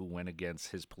about people who went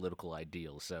against his political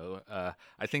ideals. So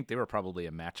I think they were probably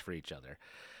a match for each other.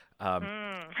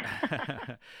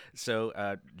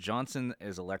 So Johnson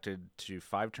is elected to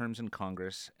 5 terms in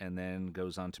Congress and then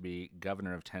goes on to be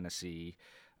governor of Tennessee.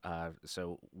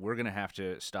 So we're going to have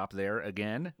to stop there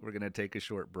again. We're going to take a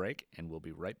short break, and we'll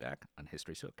be right back on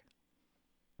History's Hook.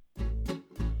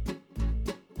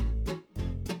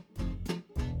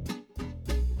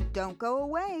 Don't go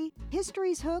away.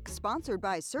 History's Hook, sponsored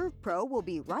by ServPro, will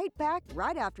be right back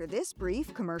right after this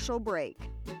brief commercial break.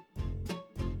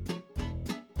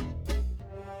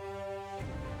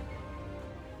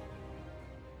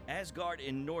 Asgard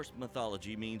in Norse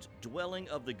mythology means dwelling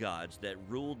of the gods that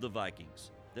ruled the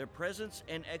Vikings. Their presence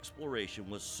and exploration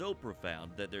was so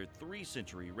profound that their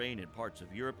 3-century reign in parts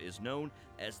of Europe is known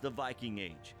as the Viking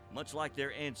Age. Much like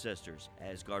their ancestors,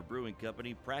 Asgard Brewing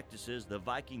Company practices the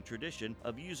Viking tradition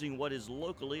of using what is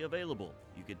locally available.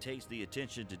 You can taste the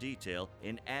attention to detail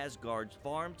in Asgard's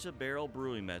farm-to-barrel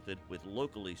brewing method with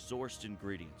locally sourced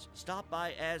ingredients. Stop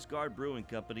by Asgard Brewing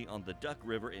Company on the Duck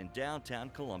River in downtown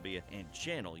Columbia and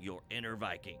channel your inner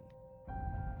Viking.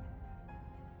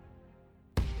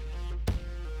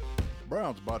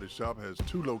 Brown's Body Shop has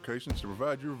 2 locations to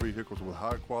provide your vehicles with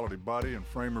high-quality body and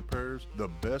frame repairs, the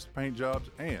best paint jobs,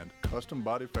 and custom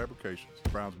body fabrications.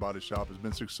 Brown's Body Shop has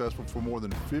been successful for more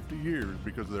than 50 years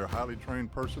because of their highly trained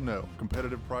personnel,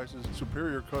 competitive prices,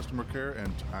 superior customer care,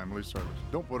 and timely service.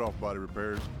 Don't put off body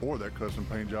repairs or that custom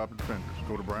paint job at Fenders.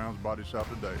 Go to Brown's Body Shop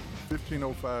today.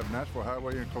 1505 Nashville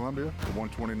Highway in Columbia to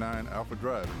 129 Alpha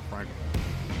Drive in Franklin.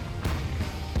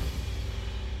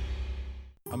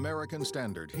 American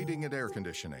Standard Heating and Air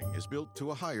Conditioning is built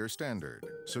to a higher standard,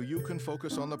 so you can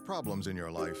focus on the problems in your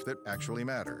life that actually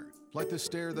matter, like the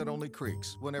stair that only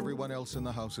creaks when everyone else in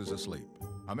the house is asleep.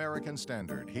 American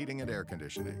Standard Heating and Air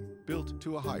Conditioning, built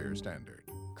to a higher standard.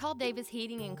 Call Davis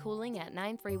Heating and Cooling at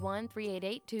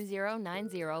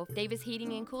 931-388-2090. Davis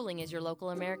Heating and Cooling is your local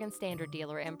American Standard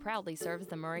dealer and proudly serves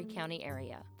the Maury County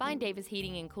area. Find Davis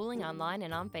Heating and Cooling online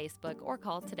and on Facebook or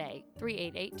call today,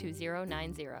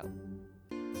 388-2090.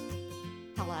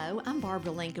 Hello, I'm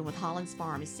Barbara Lincoln with Hollins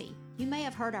Pharmacy. You may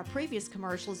have heard our previous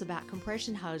commercials about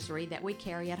compression hosiery that we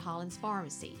carry at Hollins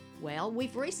Pharmacy. Well,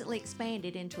 we've recently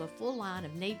expanded into a full line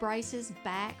of knee braces,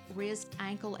 back, wrist,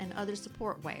 ankle, and other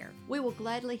support wear. We will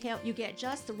gladly help you get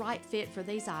just the right fit for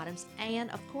these items and,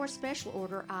 of course, special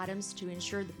order items to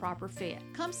ensure the proper fit.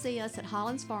 Come see us at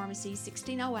Hollins Pharmacy,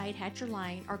 1608 Hatcher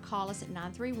Lane, or call us at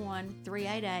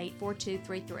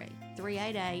 931-388-4233.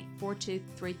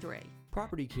 388-4233.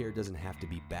 Property care doesn't have to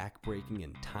be back-breaking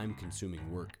and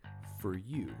time-consuming work for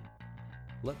you.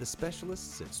 Let the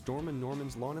specialists at Storm &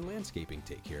 Norman's Lawn and Landscaping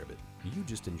take care of it. You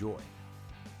just enjoy.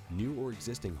 New or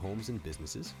existing homes and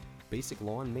businesses, basic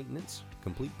lawn maintenance,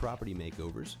 complete property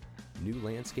makeovers, new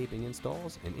landscaping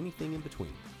installs, and anything in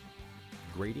between.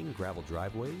 Grading, gravel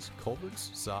driveways,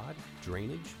 culverts, sod,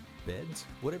 drainage, beds,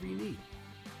 whatever you need.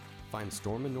 Find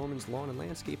Storm & Norman's Lawn and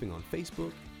Landscaping on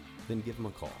Facebook, then give them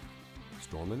a call.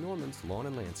 Storm & Norman's Lawn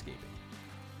and Landscaping.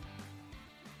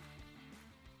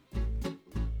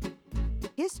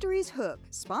 History's Hook,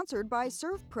 sponsored by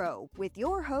ServPro, with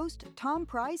your host, Tom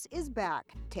Price, is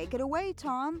back. Take it away,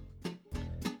 Tom.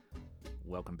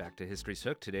 Welcome back to History's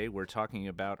Hook. Today we're talking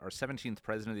about our 17th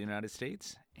President of the United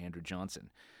States, Andrew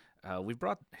Johnson. We've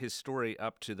brought his story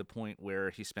up to the point where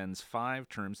he spends 5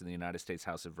 terms in the United States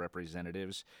House of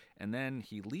Representatives, and then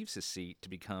he leaves his seat to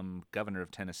become governor of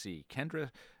Tennessee.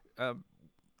 Kendra,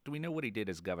 do we know what he did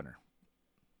as governor?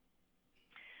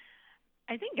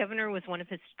 I think governor was one of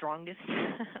his strongest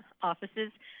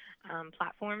offices,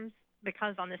 platforms,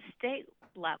 because on the state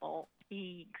level,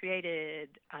 he created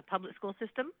a public school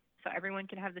system so everyone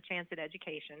could have the chance at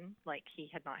education like he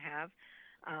had not have,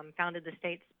 founded the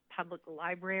state's public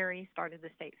library, started the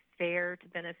state fair to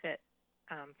benefit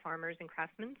farmers and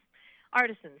craftsmen,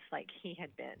 artisans like he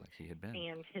had been.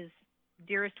 And his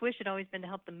dearest wish had always been to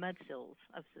help the mudsills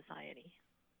of society.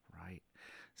 Right.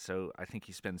 So I think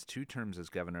he spends 2 terms as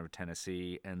governor of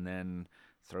Tennessee and then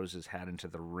throws his hat into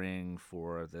the ring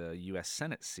for the U.S.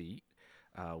 Senate seat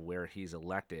where he's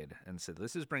elected. And so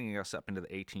this is bringing us up into the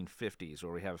 1850s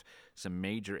where we have some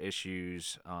major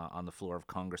issues on the floor of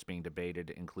Congress being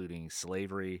debated, including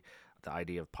slavery, the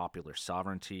idea of popular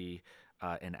sovereignty,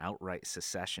 and outright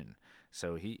secession.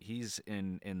 So he's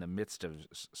in the midst of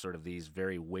sort of these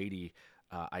very weighty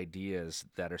ideas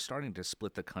that are starting to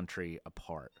split the country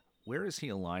apart. Where is he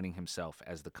aligning himself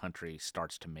as the country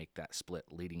starts to make that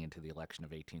split leading into the election of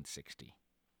 1860?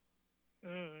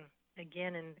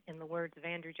 Again, in the words of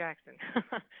Andrew Jackson,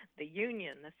 the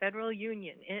Union, the federal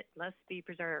Union, it must be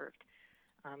preserved.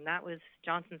 That was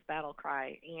Johnson's battle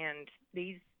cry, and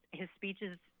his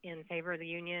speeches in favor of the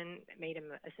Union made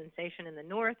him a sensation in the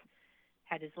North,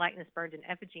 had his likeness burned in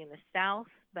effigy in the South,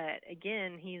 but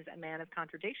again, he's a man of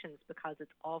contradictions because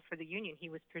it's all for the Union. He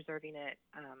was preserving it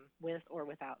with or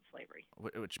without slavery.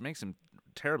 Which makes him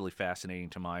terribly fascinating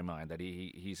to my mind, that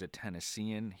he's a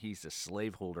Tennessean, he's a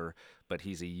slaveholder, but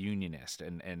he's a Unionist.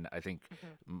 And I think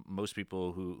most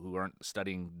people who aren't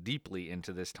studying deeply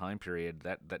into this time period,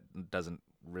 that doesn't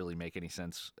really make any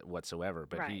sense whatsoever.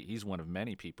 But right. He's one of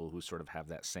many people who sort of have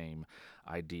that same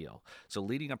ideal. So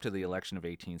leading up to the election of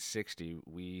 1860,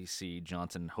 we see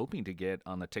Johnson hoping to get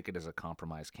on the ticket as a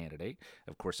compromise candidate.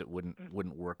 Of course, it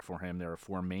wouldn't work for him. There are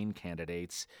 4 main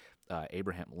candidates.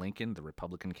 Abraham Lincoln, the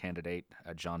Republican candidate,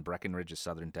 John Breckinridge, a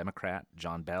Southern Democrat,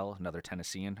 John Bell, another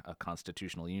Tennessean, a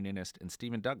constitutional Unionist, and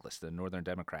Stephen Douglas, the Northern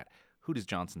Democrat. Who does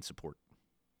Johnson support?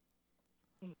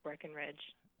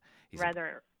 Breckinridge,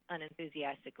 rather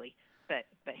unenthusiastically, but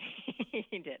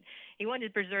he did. He wanted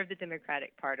to preserve the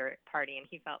Democratic Party, and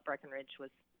he felt Breckinridge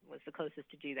was the closest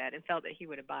to do that and felt that he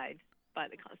would abide by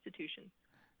the Constitution.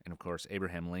 And, of course,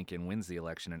 Abraham Lincoln wins the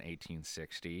election in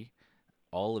 1860.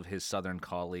 All of his Southern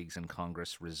colleagues in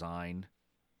Congress resign,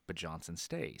 but Johnson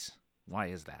stays. Why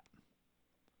is that?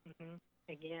 Mm-hmm.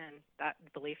 Again, that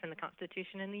belief in the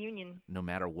Constitution and the Union. No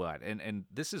matter what, and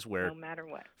this is where No matter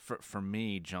what. For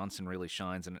me, Johnson really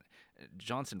shines. And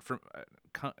Johnson, from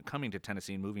coming to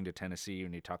Tennessee and moving to Tennessee,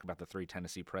 when you talk about the 3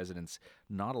 Tennessee presidents,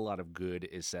 not a lot of good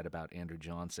is said about Andrew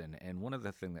Johnson. And one of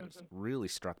the things that really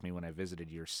struck me when I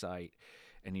visited your site,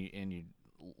 and you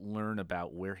learn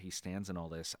about where he stands in all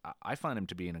this, I find him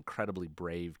to be an incredibly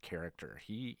brave character.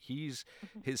 His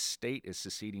state is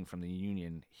seceding from the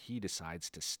Union. He decides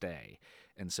to stay.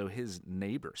 And so his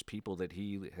neighbors, people that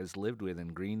he has lived with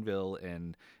in Greenville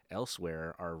and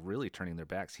elsewhere, are really turning their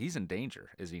backs. He's in danger,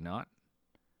 is he not?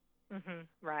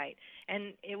 Right.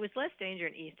 And it was less danger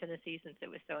in East Tennessee since it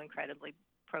was so incredibly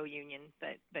pro-Union,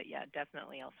 but yeah,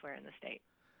 definitely elsewhere in the state.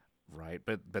 Right,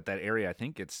 but that area, I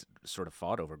think it's sort of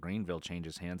fought over. Greenville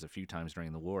changes hands a few times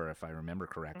during the war, if I remember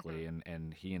correctly,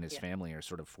 and he and his family are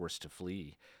sort of forced to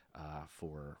flee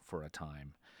for a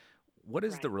time. What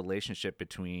is the relationship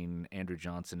between Andrew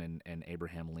Johnson and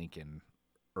Abraham Lincoln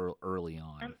early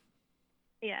on?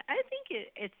 Yeah, I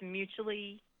think it's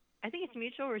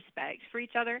mutual respect for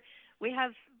each other. We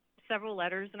have several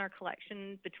letters in our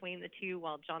collection between the two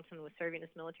while Johnson was serving as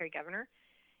military governor,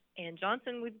 and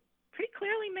Johnson would pretty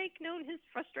clearly make known his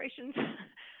frustrations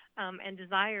and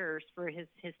desires for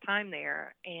his time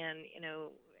there. And,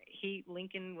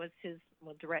 Lincoln was his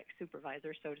direct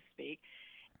supervisor, so to speak.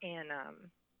 And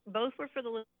both were for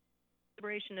the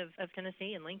liberation of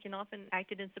Tennessee, and Lincoln often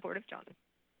acted in support of Johnson.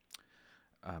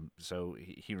 So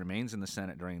he remains in the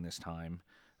Senate during this time,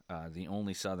 the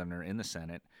only Southerner in the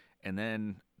Senate. And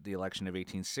then the election of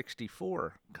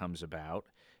 1864 comes about,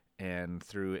 and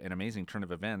through an amazing turn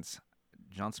of events,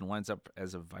 Johnson winds up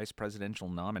as a vice presidential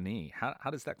nominee.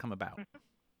 How does that come about?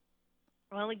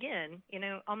 Well, again,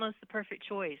 almost the perfect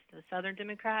choice. The Southern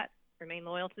Democrat remained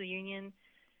loyal to the Union,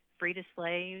 freed his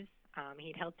slaves.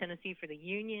 He'd held Tennessee for the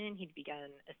Union. He'd begun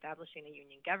establishing a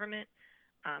Union government.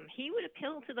 He would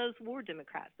appeal to those war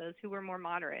Democrats, those who were more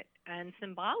moderate. And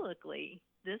symbolically,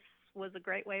 this was a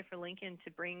great way for Lincoln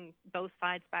to bring both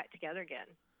sides back together again.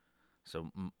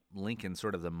 So Lincoln,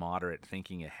 sort of the moderate,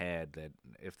 thinking ahead that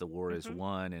if the war is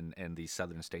won and these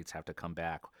southern states have to come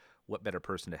back, what better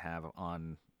person to have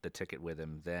on the ticket with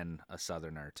him than a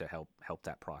Southerner to help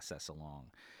that process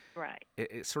along? Right.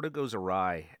 It sort of goes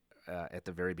awry at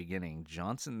the very beginning.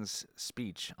 Johnson's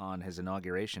speech on his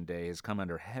inauguration day has come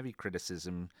under heavy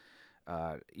criticism,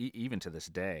 even to this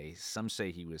day. Some say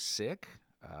he was sick.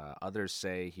 Others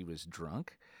say he was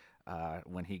drunk.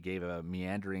 When he gave a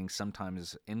meandering,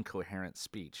 sometimes incoherent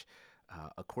speech.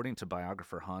 According to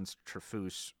biographer Hans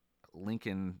Trefus,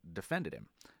 Lincoln defended him,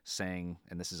 saying,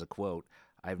 and this is a quote,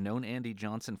 "I've known Andy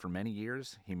Johnson for many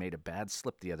years. He made a bad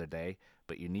slip the other day,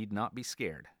 but you need not be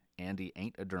scared. Andy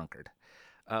ain't a drunkard."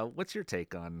 What's your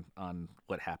take on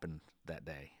what happened that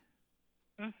day?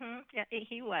 Yeah,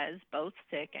 he was both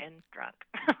sick and drunk.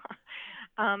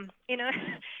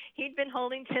 He'd been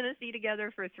holding Tennessee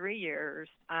together for 3 years.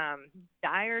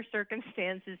 Dire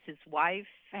circumstances. His wife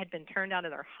had been turned out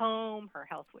of their home. Her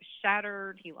health was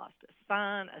shattered. He lost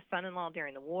a son-in-law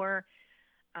during the war.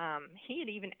 He had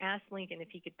even asked Lincoln if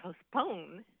he could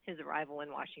postpone his arrival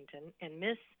in Washington and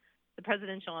miss the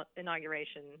presidential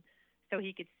inauguration so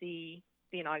he could see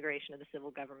the inauguration of the civil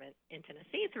government in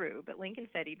Tennessee through. But Lincoln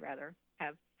said he'd rather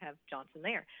have Johnson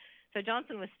there. So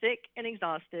Johnson was sick and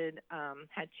exhausted,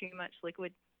 had too much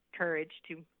liquid courage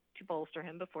to bolster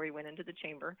him before he went into the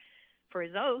chamber for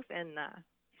his oath. And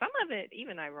some of it,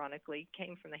 even ironically,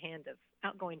 came from the hand of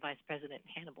outgoing Vice President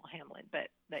Hannibal Hamlin. But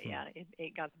yeah,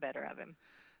 it got the better of him.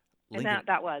 Lincoln, and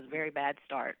that was a very bad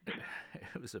start.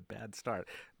 It was a bad start.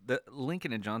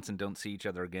 Lincoln and Johnson don't see each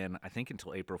other again, I think,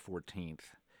 until April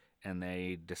 14th. And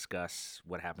they discuss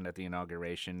what happened at the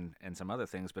inauguration and some other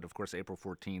things. But, of course, April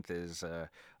 14th is a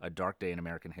dark day in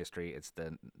American history. It's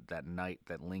that night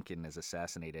that Lincoln is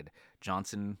assassinated.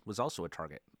 Johnson was also a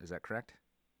target. Is that correct?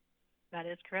 That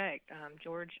is correct.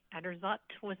 George Adderzot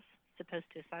was supposed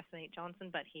to assassinate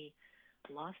Johnson, but he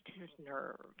lost his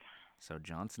nerve. So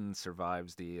Johnson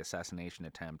survives the assassination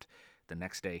attempt. The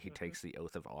next day, he takes the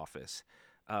oath of office.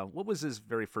 What was his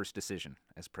very first decision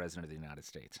as President of the United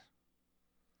States?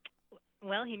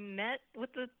 Well, he met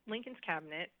with the Lincoln's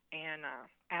cabinet and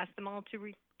asked them all to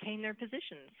retain their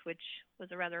positions, which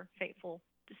was a rather fateful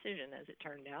decision, as it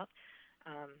turned out.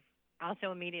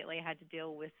 Also immediately had to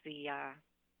deal with the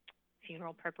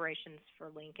funeral preparations for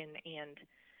Lincoln and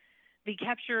the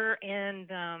capture and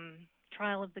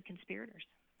trial of the conspirators.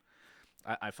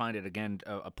 I find it, again,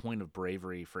 a point of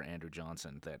bravery for Andrew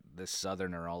Johnson that this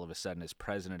Southerner, all of a sudden, as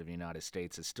President of the United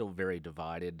States, is still very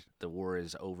divided. The war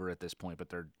is over at this point,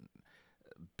 but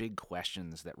big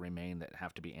questions that remain that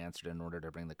have to be answered in order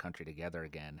to bring the country together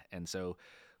again. And so,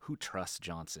 who trusts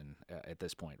Johnson at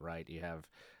this point, right? You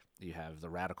have the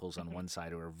radicals on one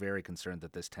side who are very concerned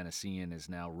that this Tennessean is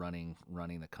now running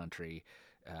the country.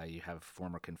 You have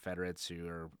former Confederates who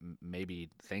are maybe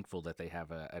thankful that they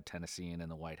have a Tennessean in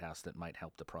the White House that might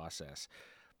help the process.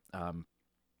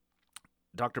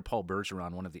 Dr. Paul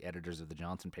Bergeron, one of the editors of the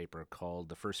Johnson paper, called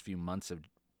the first few months of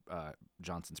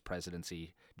Johnson's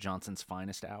presidency Johnson's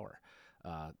finest hour.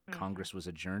 Congress was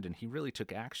adjourned, and he really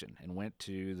took action and went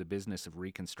to the business of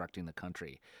reconstructing the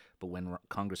country. But when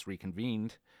Congress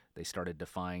reconvened, they started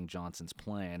defying Johnson's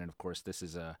plan. And, of course, this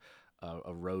is a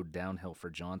road downhill for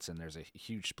Johnson. There's a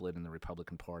huge split in the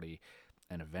Republican Party,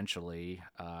 and eventually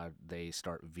they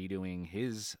start vetoing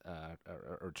his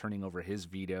or turning over his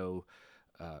veto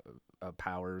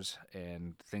powers,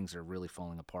 and things are really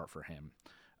falling apart for him.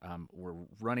 We're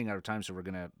running out of time, so we're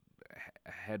going to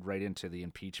head right into the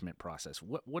impeachment process.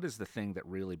 What is the thing that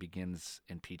really begins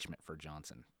impeachment for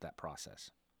Johnson, that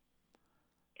process?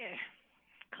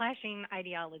 Clashing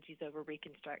ideologies over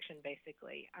Reconstruction,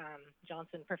 basically.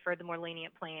 Johnson preferred the more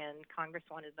lenient plan. Congress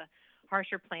wanted the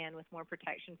harsher plan with more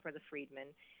protection for the freedmen.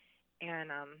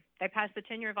 And they passed the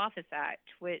Tenure of Office Act,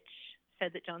 which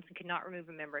said that Johnson could not remove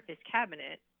a member of his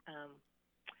cabinet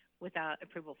without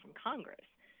approval from Congress.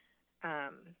 A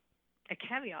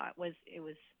caveat was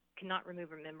cannot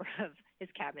remove a member of his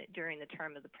cabinet during the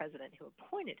term of the president who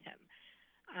appointed him.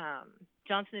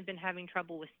 Johnson had been having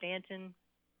trouble with Stanton,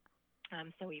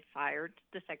 so he fired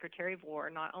the Secretary of War,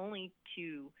 not only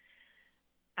to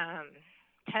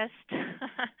test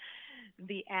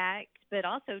the act, but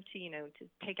also to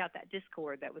take out that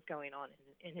discord that was going on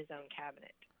in his own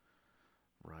cabinet.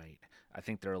 Right. I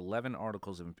think there are 11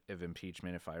 articles of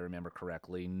impeachment, if I remember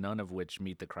correctly, none of which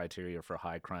meet the criteria for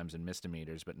high crimes and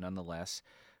misdemeanors, but nonetheless,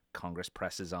 Congress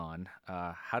presses on.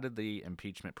 How did the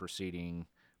impeachment proceeding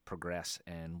progress,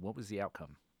 and what was the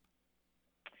outcome?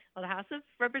 Well, the House of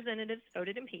Representatives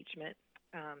voted impeachment.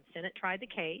 Senate tried the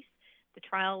case. The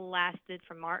trial lasted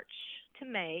from March to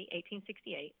May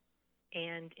 1868,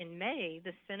 and in May,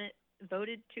 the Senate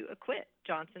voted to acquit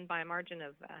Johnson by a margin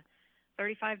of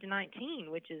 35-19,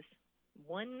 which is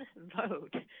one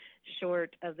vote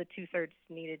short of the 2/3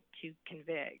 needed to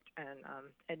convict. And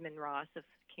Edmund Ross of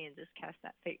Kansas cast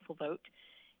that fateful vote.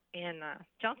 And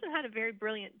Johnson had a very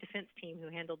brilliant defense team who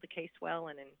handled the case well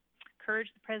and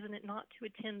encouraged the president not to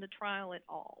attend the trial at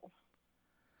all.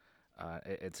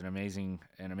 It's an amazing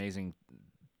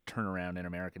turnaround in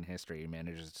American history. He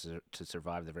manages to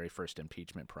survive the very first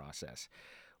impeachment process.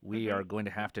 We are going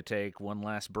to have to take one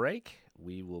last break.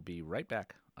 We will be right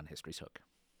back on History's Hook.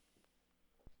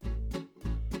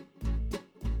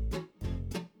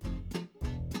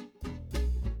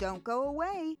 Don't go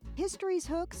away. History's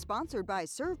Hook, sponsored by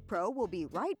ServPro, will be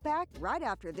right back right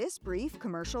after this brief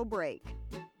commercial break.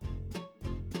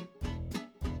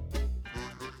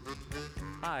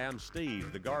 Hi, I'm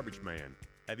Steve, the garbage man.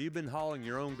 Have you been hauling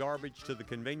your own garbage to the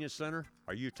convenience center?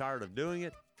 Are you tired of doing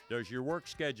it? Does your work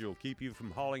schedule keep you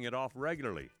from hauling it off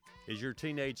regularly? Is your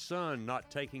teenage son not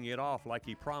taking it off like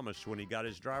he promised when he got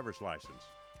his driver's license?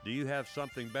 Do you have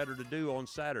something better to do on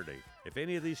Saturday? If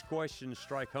any of these questions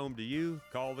strike home to you,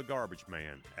 call the Garbage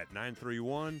Man at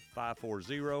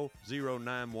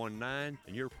 931-540-0919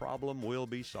 and your problem will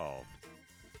be solved.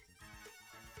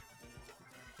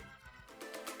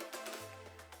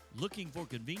 Looking for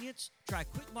convenience? Try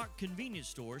Quick Mart convenience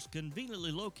stores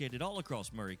conveniently located all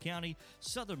across Murray County,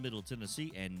 southern Middle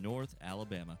Tennessee, and North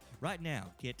Alabama. Right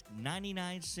now, get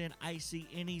 99-cent icy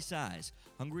any size.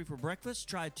 Hungry for breakfast?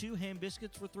 Try 2 ham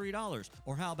biscuits for $3.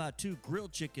 Or how about 2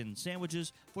 grilled chicken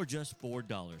sandwiches for just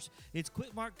 $4? It's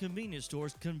Quick Mart convenience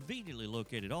stores conveniently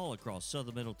located all across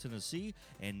southern Middle Tennessee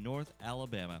and North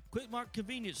Alabama. Quick Mart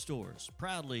convenience stores,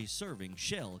 proudly serving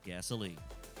Shell gasoline.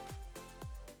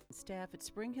 Staff at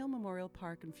Spring Hill Memorial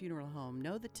Park and Funeral Home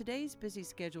know that today's busy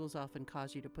schedules often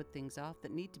cause you to put things off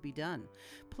that need to be done.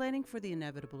 Planning for the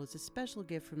inevitable is a special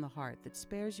gift from the heart that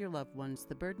spares your loved ones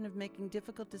the burden of making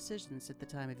difficult decisions at the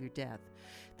time of your death.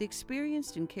 The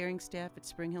experienced and caring staff at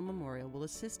Spring Hill Memorial will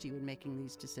assist you in making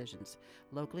these decisions.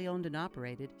 Locally owned and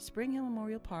operated, Spring Hill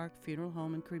Memorial Park Funeral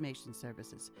Home and Cremation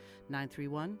Services,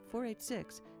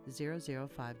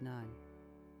 931-486-0059.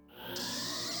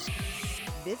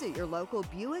 Visit your local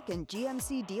Buick and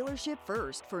GMC dealership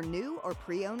first for new or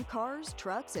pre-owned cars,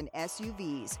 trucks, and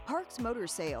SUVs. Parks Motor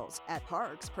Sales. At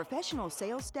Parks, professional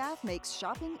sales staff makes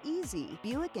shopping easy.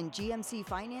 Buick and GMC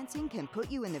financing can put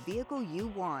you in the vehicle you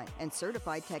want, and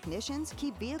certified technicians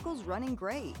keep vehicles running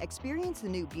great. Experience the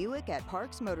new Buick at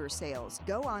Parks Motor Sales.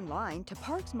 Go online to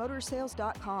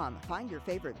parksmotorsales.com. Find your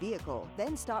favorite vehicle,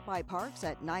 then stop by Parks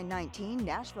at 919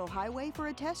 Nashville Highway for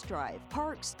a test drive.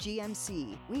 Parks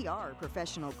GMC. We are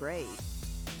professional grade.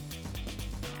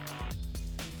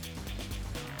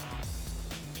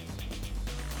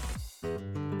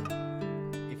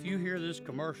 If you hear this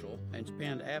commercial and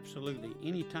spend absolutely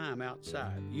any time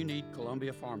outside, you need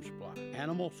Columbia Farm Supply.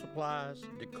 Animal supplies,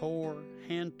 decor,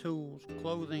 hand tools,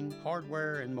 clothing,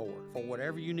 hardware, and more. For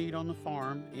whatever you need on the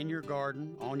farm, in your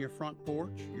garden, on your front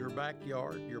porch, your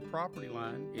backyard, your property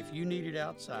line, if you need it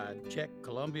outside, check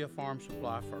Columbia Farm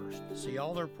Supply first. See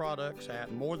all their products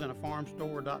at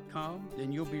morethan-a-farmstore.com,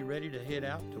 then you'll be ready to head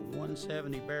out to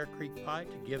 170 Bear Creek Pike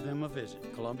to give them a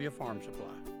visit. Columbia Farm Supply.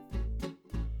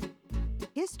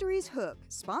 History's Hook,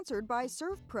 sponsored by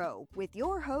ServPro, with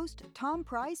your host, Tom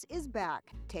Price, is back.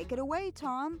 Take it away,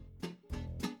 Tom.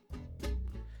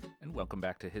 And welcome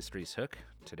back to History's Hook.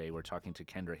 Today we're talking to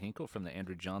Kendra Hinkle from the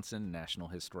Andrew Johnson National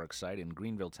Historic Site in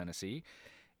Greenville, Tennessee.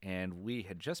 And we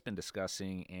had just been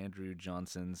discussing Andrew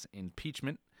Johnson's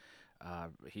impeachment.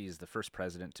 He's the first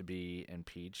president to be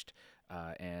impeached,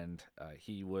 and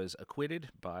he was acquitted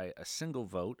by a single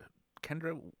vote.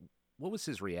 Kendra, what was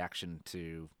his reaction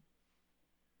to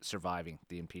surviving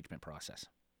the impeachment process?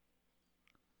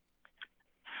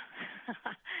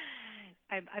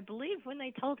 I believe when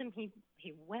they told him he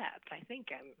wept. I think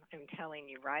I'm telling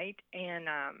you right. And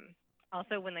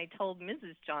also when they told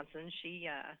Mrs. Johnson, she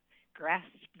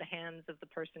grasped the hands of the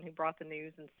person who brought the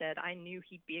news and said, "I knew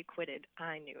he'd be acquitted.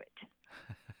 I knew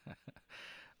it."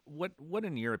 What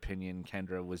in your opinion,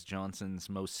 Kendra, was Johnson's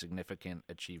most significant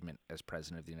achievement as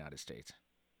president of the United States?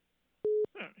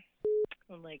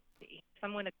 Let's see.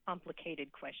 Somewhat a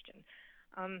complicated question.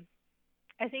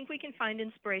 I think we can find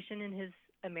inspiration in his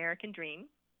American dream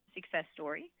success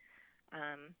story.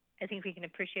 I think we can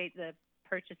appreciate the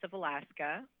purchase of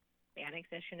Alaska, the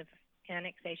annexation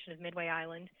of Midway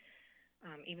Island,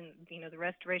 even the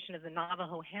restoration of the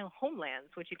Navajo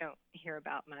homelands, which you don't hear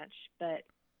about much. But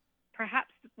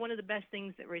perhaps one of the best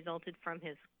things that resulted from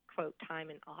his quote time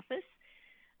in office,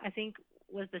 I think,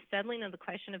 was the settling of the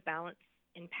question of balance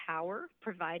in power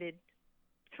provided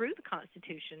through the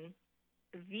Constitution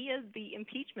via the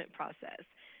impeachment process.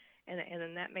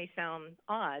 And that may sound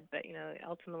odd, but,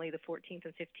 ultimately the 14th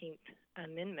and 15th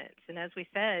Amendments. And as we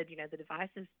said, the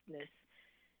divisiveness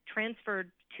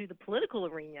transferred to the political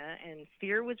arena, and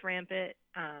fear was rampant.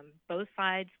 Both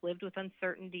sides lived with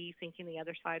uncertainty, thinking the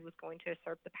other side was going to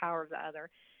usurp the power of the other.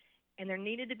 And there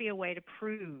needed to be a way to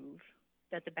prove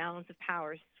that the balance of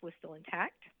powers was still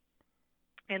intact.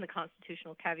 And the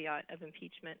constitutional caveat of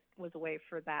impeachment was a way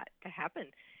for that to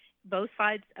happen. Both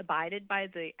sides abided by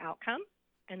the outcome,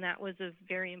 and that was a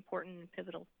very important and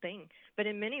pivotal thing. But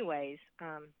in many ways,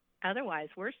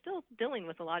 otherwise, we're still dealing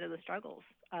with a lot of the struggles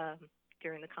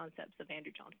during the concepts of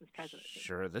Andrew Johnson's presidency.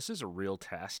 Sure. This is a real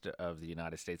test of the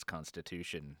United States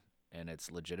Constitution and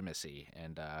its legitimacy,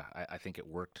 and I think it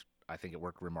worked. I think it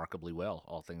worked remarkably well,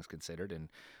 all things considered. And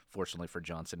fortunately for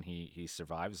Johnson, he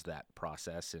survives that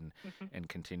process and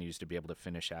continues to be able to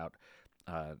finish out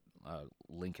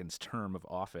Lincoln's term of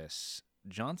office.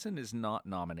 Johnson is not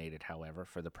nominated, however,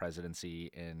 for the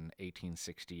presidency in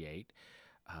 1868.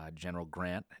 General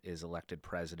Grant is elected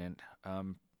president.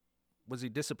 Was he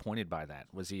disappointed by that?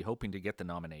 Was he hoping to get the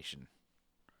nomination?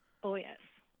 Oh, yes.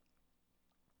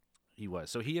 He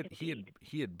was. So he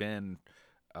had been.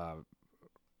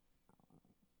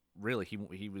 Really,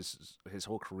 he was, his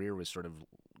whole career was sort of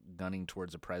gunning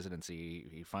towards a presidency.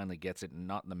 He finally gets it,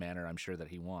 not in the manner I'm sure that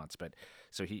he wants. But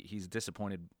so he's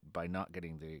disappointed by not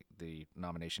getting the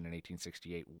nomination in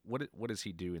 1868. What does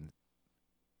he do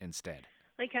instead?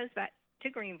 He comes back to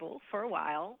Greenville for a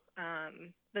while,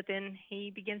 but then he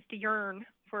begins to yearn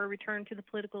for a return to the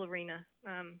political arena,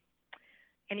 and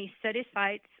he set his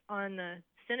sights on the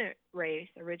Senate race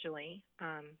originally,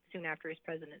 soon after his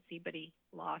presidency, but he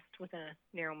lost with a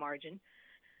narrow margin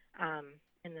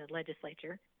in the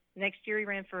legislature. Next year he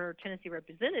ran for Tennessee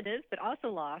representative, but also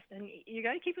lost. And you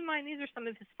got to keep in mind these are some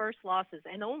of his first losses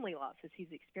and only losses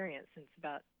he's experienced since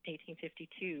about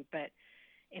 1852. But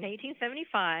in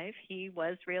 1875 he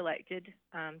was reelected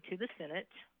to the Senate,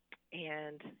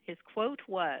 and his quote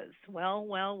was,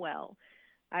 well,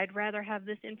 I'd rather have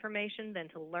this information than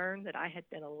to learn that I had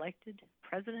been elected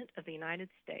President of the United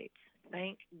States.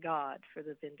 Thank God for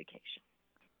the vindication.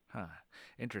 Huh.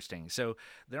 Interesting. So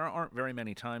there aren't very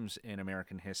many times in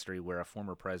American history where a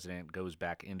former president goes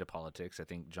back into politics. I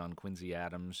think John Quincy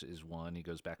Adams is one. He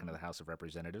goes back into the House of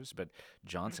Representatives, but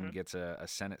Johnson gets a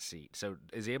Senate seat. So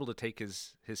is he able to take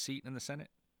his seat in the Senate?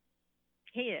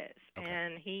 He is,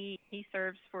 and he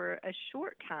serves for a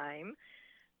short time,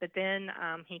 but then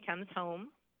he comes home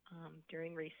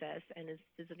during recess and is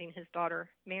visiting his daughter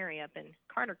Mary up in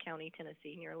Carter County,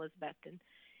 Tennessee, near Elizabethton,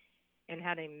 and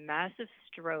had a massive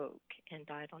stroke and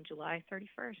died on July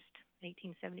 31st,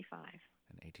 1875.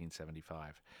 In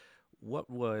 1875. What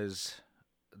was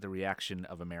the reaction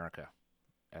of America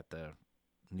at the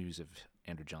news of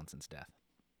Andrew Johnson's death?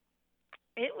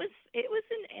 It was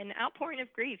an outpouring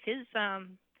of grief.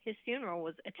 His funeral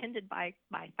was attended by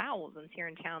thousands here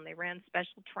in town. They ran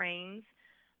special trains.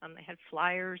 They had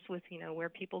flyers with where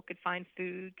people could find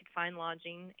food, could find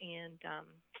lodging, and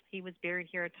he was buried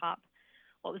here atop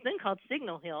what was then called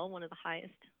Signal Hill, one of the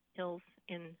highest hills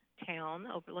in town,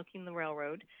 overlooking the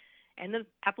railroad and the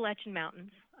Appalachian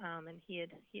Mountains. And he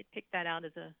had picked that out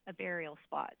as a burial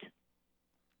spot.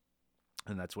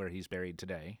 And that's where he's buried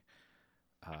today.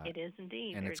 It is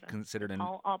indeed. And There's it's considered a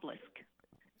tall obelisk.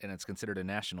 And it's considered a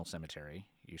national cemetery,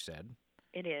 you said.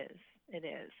 It is. It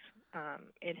is.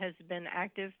 It has been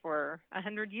active for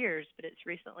 100 years, but it's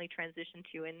recently transitioned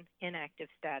to an inactive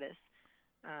status.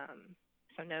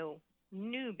 So no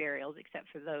new burials except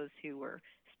for those who were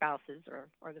spouses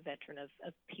or the veteran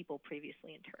of people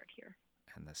previously interred here.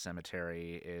 And the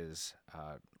cemetery is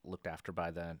looked after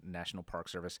by the National Park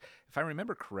Service. If I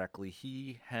remember correctly,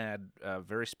 he had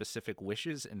very specific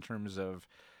wishes in terms of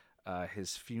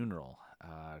his funeral.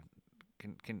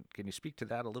 Can you speak to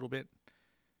that a little bit?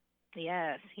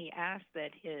 Yes, he asked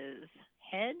that his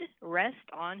head rest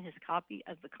on his copy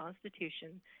of the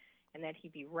Constitution and that he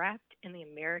be wrapped in the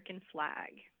American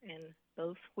flag. And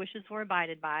those wishes were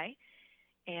abided by.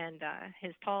 And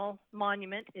his tall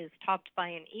monument is topped by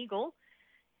an eagle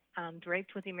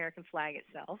draped with the American flag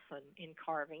itself in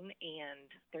carving. And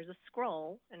there's a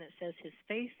scroll, and it says, "His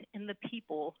faith in the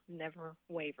people never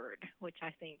wavered," which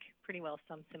I think pretty well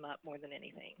sums him up more than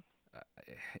anything.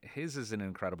 His is an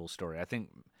incredible story. I think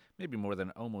maybe more than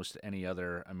almost any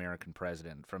other American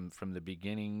president, from the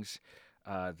beginnings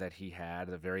that he had,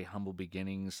 the very humble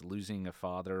beginnings, losing a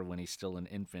father when he's still an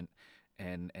infant,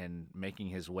 and making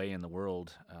his way in the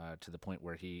world to the point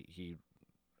where he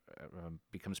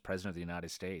becomes president of the United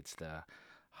States, the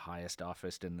highest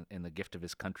office in the gift of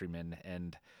his countrymen,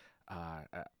 and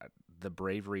the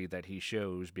bravery that he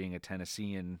shows being a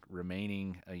Tennessean,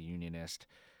 remaining a Unionist,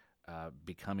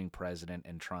 becoming president,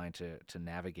 and trying to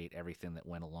navigate everything that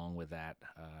went along with that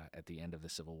at the end of the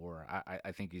Civil War.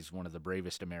 I think he's one of the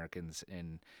bravest Americans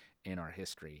in our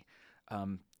history.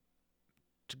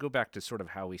 To go back to sort of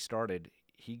how he started,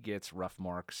 he gets rough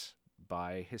marks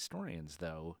by historians,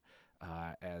 though,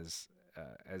 as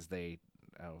they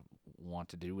want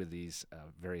to do with these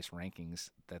various rankings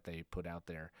that they put out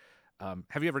there.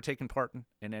 Have you ever taken part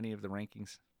in any of the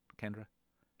rankings, Kendra?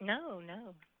 No.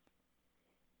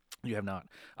 You have not.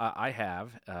 I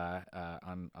have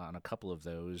on a couple of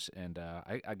those, and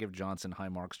I give Johnson high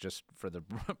marks just for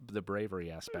the bravery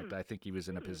aspect. I think he was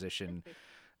in a position.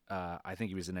 I think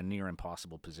he was in a near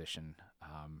impossible position,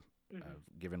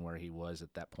 given where he was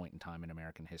at that point in time in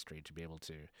American history, to be able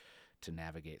to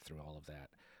navigate through all of that.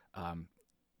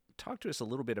 Talk to us a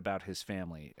little bit about his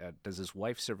family. Does his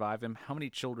wife survive him? How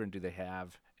many children do they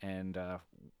have? And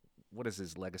what is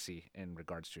his legacy in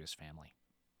regards to his family?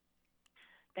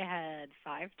 They had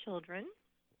 5 children,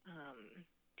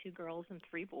 2 girls and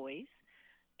 3 boys.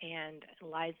 And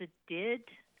Eliza did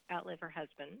outlive her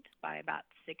husband by about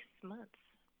 6 months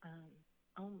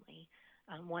only.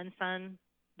 One son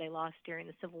they lost during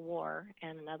the Civil War,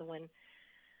 and another one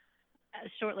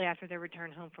shortly after their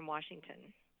return home from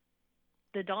Washington.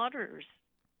 The daughters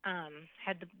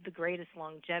had the greatest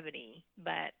longevity,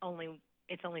 but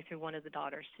it's only through one of the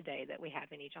daughters today that we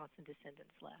have any Johnson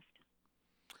descendants left.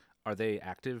 Are they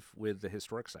active with the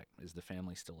historic site? Is the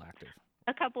family still active?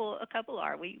 A couple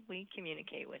are. We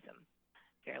communicate with them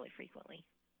fairly frequently.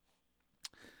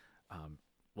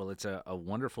 Well, it's a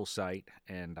wonderful site,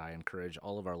 and I encourage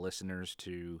all of our listeners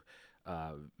to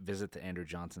visit the Andrew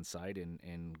Johnson site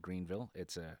in Greenville.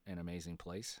 It's an amazing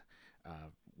place.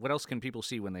 What else can people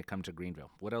see when they come to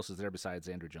Greenville? What else is there besides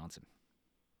Andrew Johnson?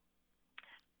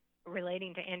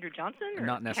 Relating to Andrew Johnson, or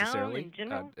not necessarily. Town in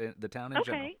general? The town in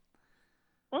general. Okay.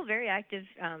 Well, very active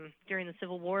during the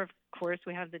Civil War. Of course,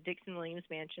 we have the Dixon Williams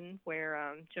Mansion,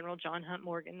 where General John Hunt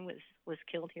Morgan was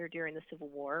killed here during the Civil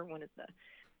War. One of the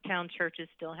town churches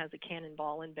still has a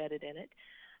cannonball embedded in it.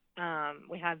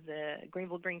 We have the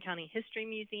Greenville Greene County History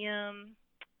Museum.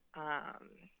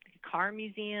 car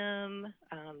museum,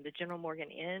 the General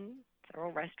Morgan Inn,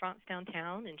 several restaurants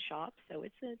downtown and shops. So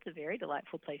it's a very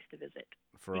delightful place to visit.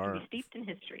 You can be steeped in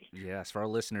history. Yes, for our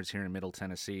listeners here in Middle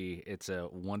Tennessee, it's a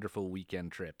wonderful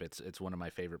weekend trip. It's one of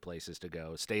my favorite places to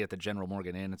go. Stay at the General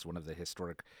Morgan Inn. It's one of the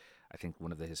historical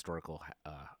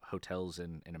hotels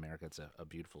in America. It's a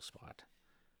beautiful spot.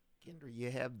 Kendra, you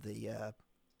have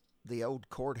the old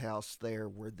courthouse there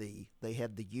where they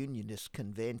had the Unionist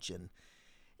Convention,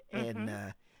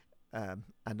 and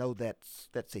I know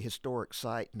that's a historic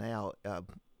site now.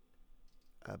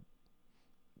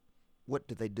 What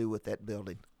do they do with that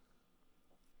building?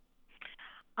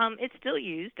 It's still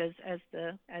used as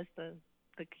the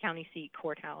county seat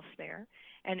courthouse there,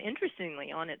 and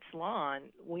interestingly, on its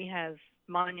lawn we have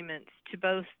monuments to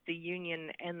both the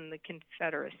Union and the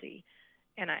Confederacy.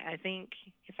 And I think,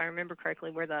 if I remember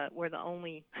correctly, we're the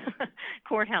only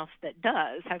courthouse that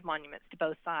does have monuments to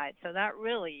both sides. So that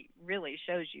really, really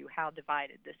shows you how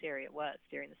divided this area was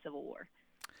during the Civil War.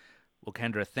 Well,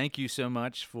 Kendra, thank you so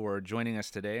much for joining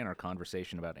us today in our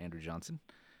conversation about Andrew Johnson.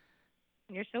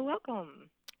 You're so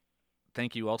welcome.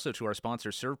 Thank you also to our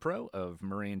sponsor, ServPro of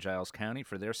Murray and Giles County,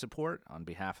 for their support. On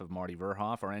behalf of Marty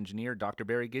Verhoff, our engineer, Dr.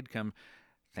 Barry Gidcombe,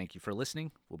 thank you for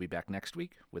listening. We'll be back next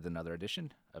week with another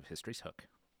edition of History's Hook.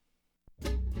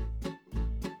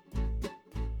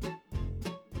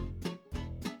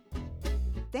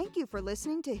 Thank you for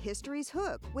listening to History's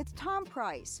Hook with Tom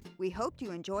Price. We hoped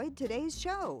you enjoyed today's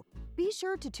show. Be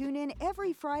sure to tune in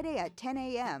every Friday at 10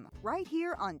 a.m. right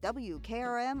here on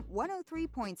WKRM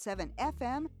 103.7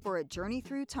 FM for a journey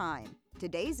through time.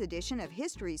 Today's edition of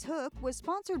History's Hook was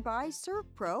sponsored by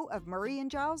ServPro of Murray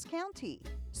and Giles County.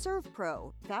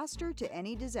 ServPro, faster to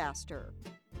any disaster.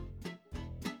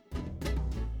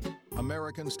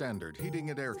 American Standard Heating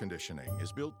and Air Conditioning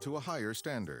is built to a higher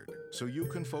standard, so you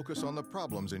can focus on the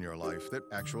problems in your life that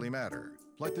actually matter,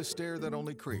 like the stair that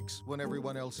only creaks when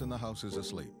everyone else in the house is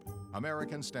asleep.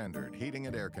 American Standard Heating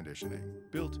and Air Conditioning,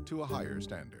 built to a higher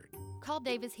standard. Call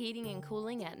Davis Heating and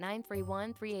Cooling at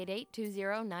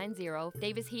 931-388-2090.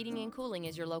 Davis Heating and Cooling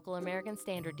is your local American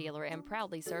Standard dealer and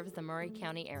proudly serves the Murray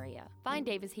County area. Find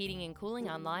Davis Heating and Cooling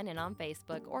online and on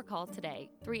Facebook or call today,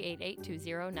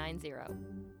 388-2090.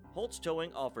 Holtz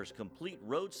Towing offers complete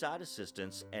roadside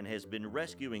assistance and has been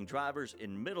rescuing drivers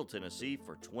in Middle Tennessee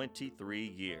for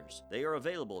 23 years. They are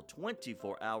available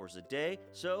 24 hours a day,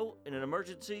 so in an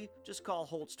emergency, just call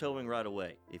Holtz Towing right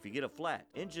away. If you get a flat,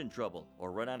 engine trouble,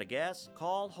 or run out of gas,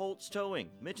 call Holtz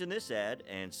Towing. Mention this ad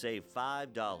and save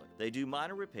 $5. They do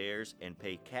minor repairs and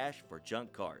pay cash for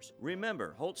junk cars.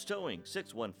 Remember, Holtz Towing,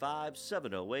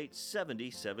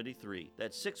 615-708-7073.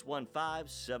 That's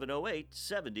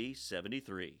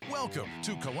 615-708-7073. Welcome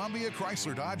to Columbia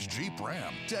Chrysler Dodge Jeep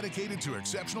Ram, dedicated to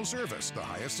exceptional service, the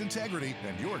highest integrity,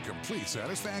 and your complete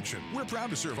satisfaction. We're proud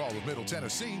to serve all of Middle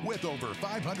Tennessee with over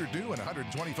 500 new and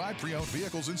 125 pre-owned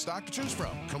vehicles in stock to choose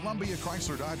from. Columbia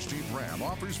Chrysler Dodge Jeep Ram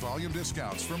offers volume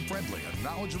discounts from friendly and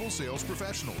knowledgeable sales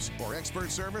professionals or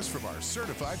expert service from our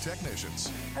certified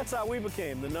technicians. That's how we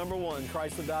became the #1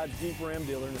 Chrysler Dodge Jeep Ram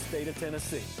dealer in the state of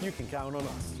Tennessee. You can count on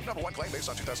us. #1 claim based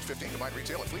on 2015 combined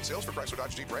retail and fleet sales for Chrysler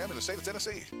Dodge Jeep Ram in the state of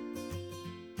Tennessee.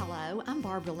 Hello, I'm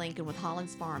Barbara Lincoln with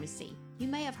Hollins Pharmacy. You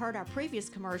may have heard our previous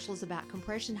commercials about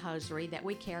compression hosiery that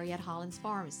we carry at Hollins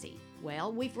Pharmacy.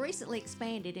 Well, we've recently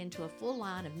expanded into a full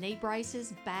line of knee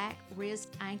braces, back,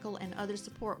 wrist, ankle, and other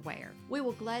support wear. We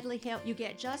will gladly help you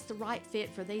get just the right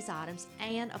fit for these items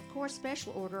and, of course,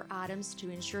 special order items to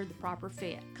ensure the proper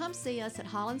fit. Come see us at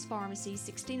Hollins Pharmacy,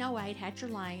 1608 Hatcher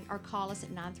Lane, or call us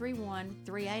at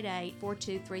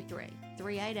 931-388-4233.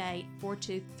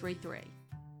 388-4233.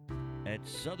 At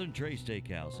Southern Tray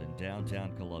Steakhouse in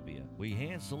downtown Columbia, we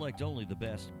hand-select only the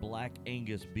best Black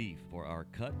Angus beef for our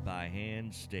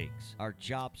cut-by-hand steaks. Our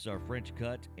chops are French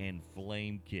cut and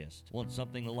flame-kissed. Want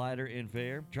something lighter and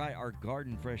fair? Try our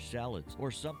garden fresh salads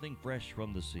or something fresh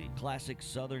from the sea. Classic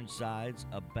Southern sides,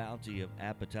 a bounty of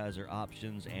appetizer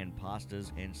options and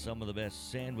pastas, and some of the best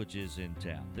sandwiches in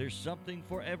town. There's something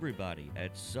for everybody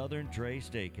at Southern Tray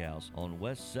Steakhouse on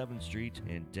West 7th Street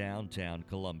in downtown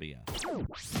Columbia.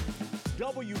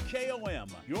 WKOM,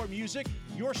 your music,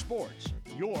 your sports,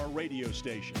 your radio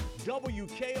station.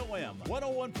 WKOM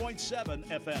 101.7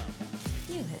 FM.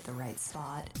 You hit the right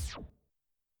spot.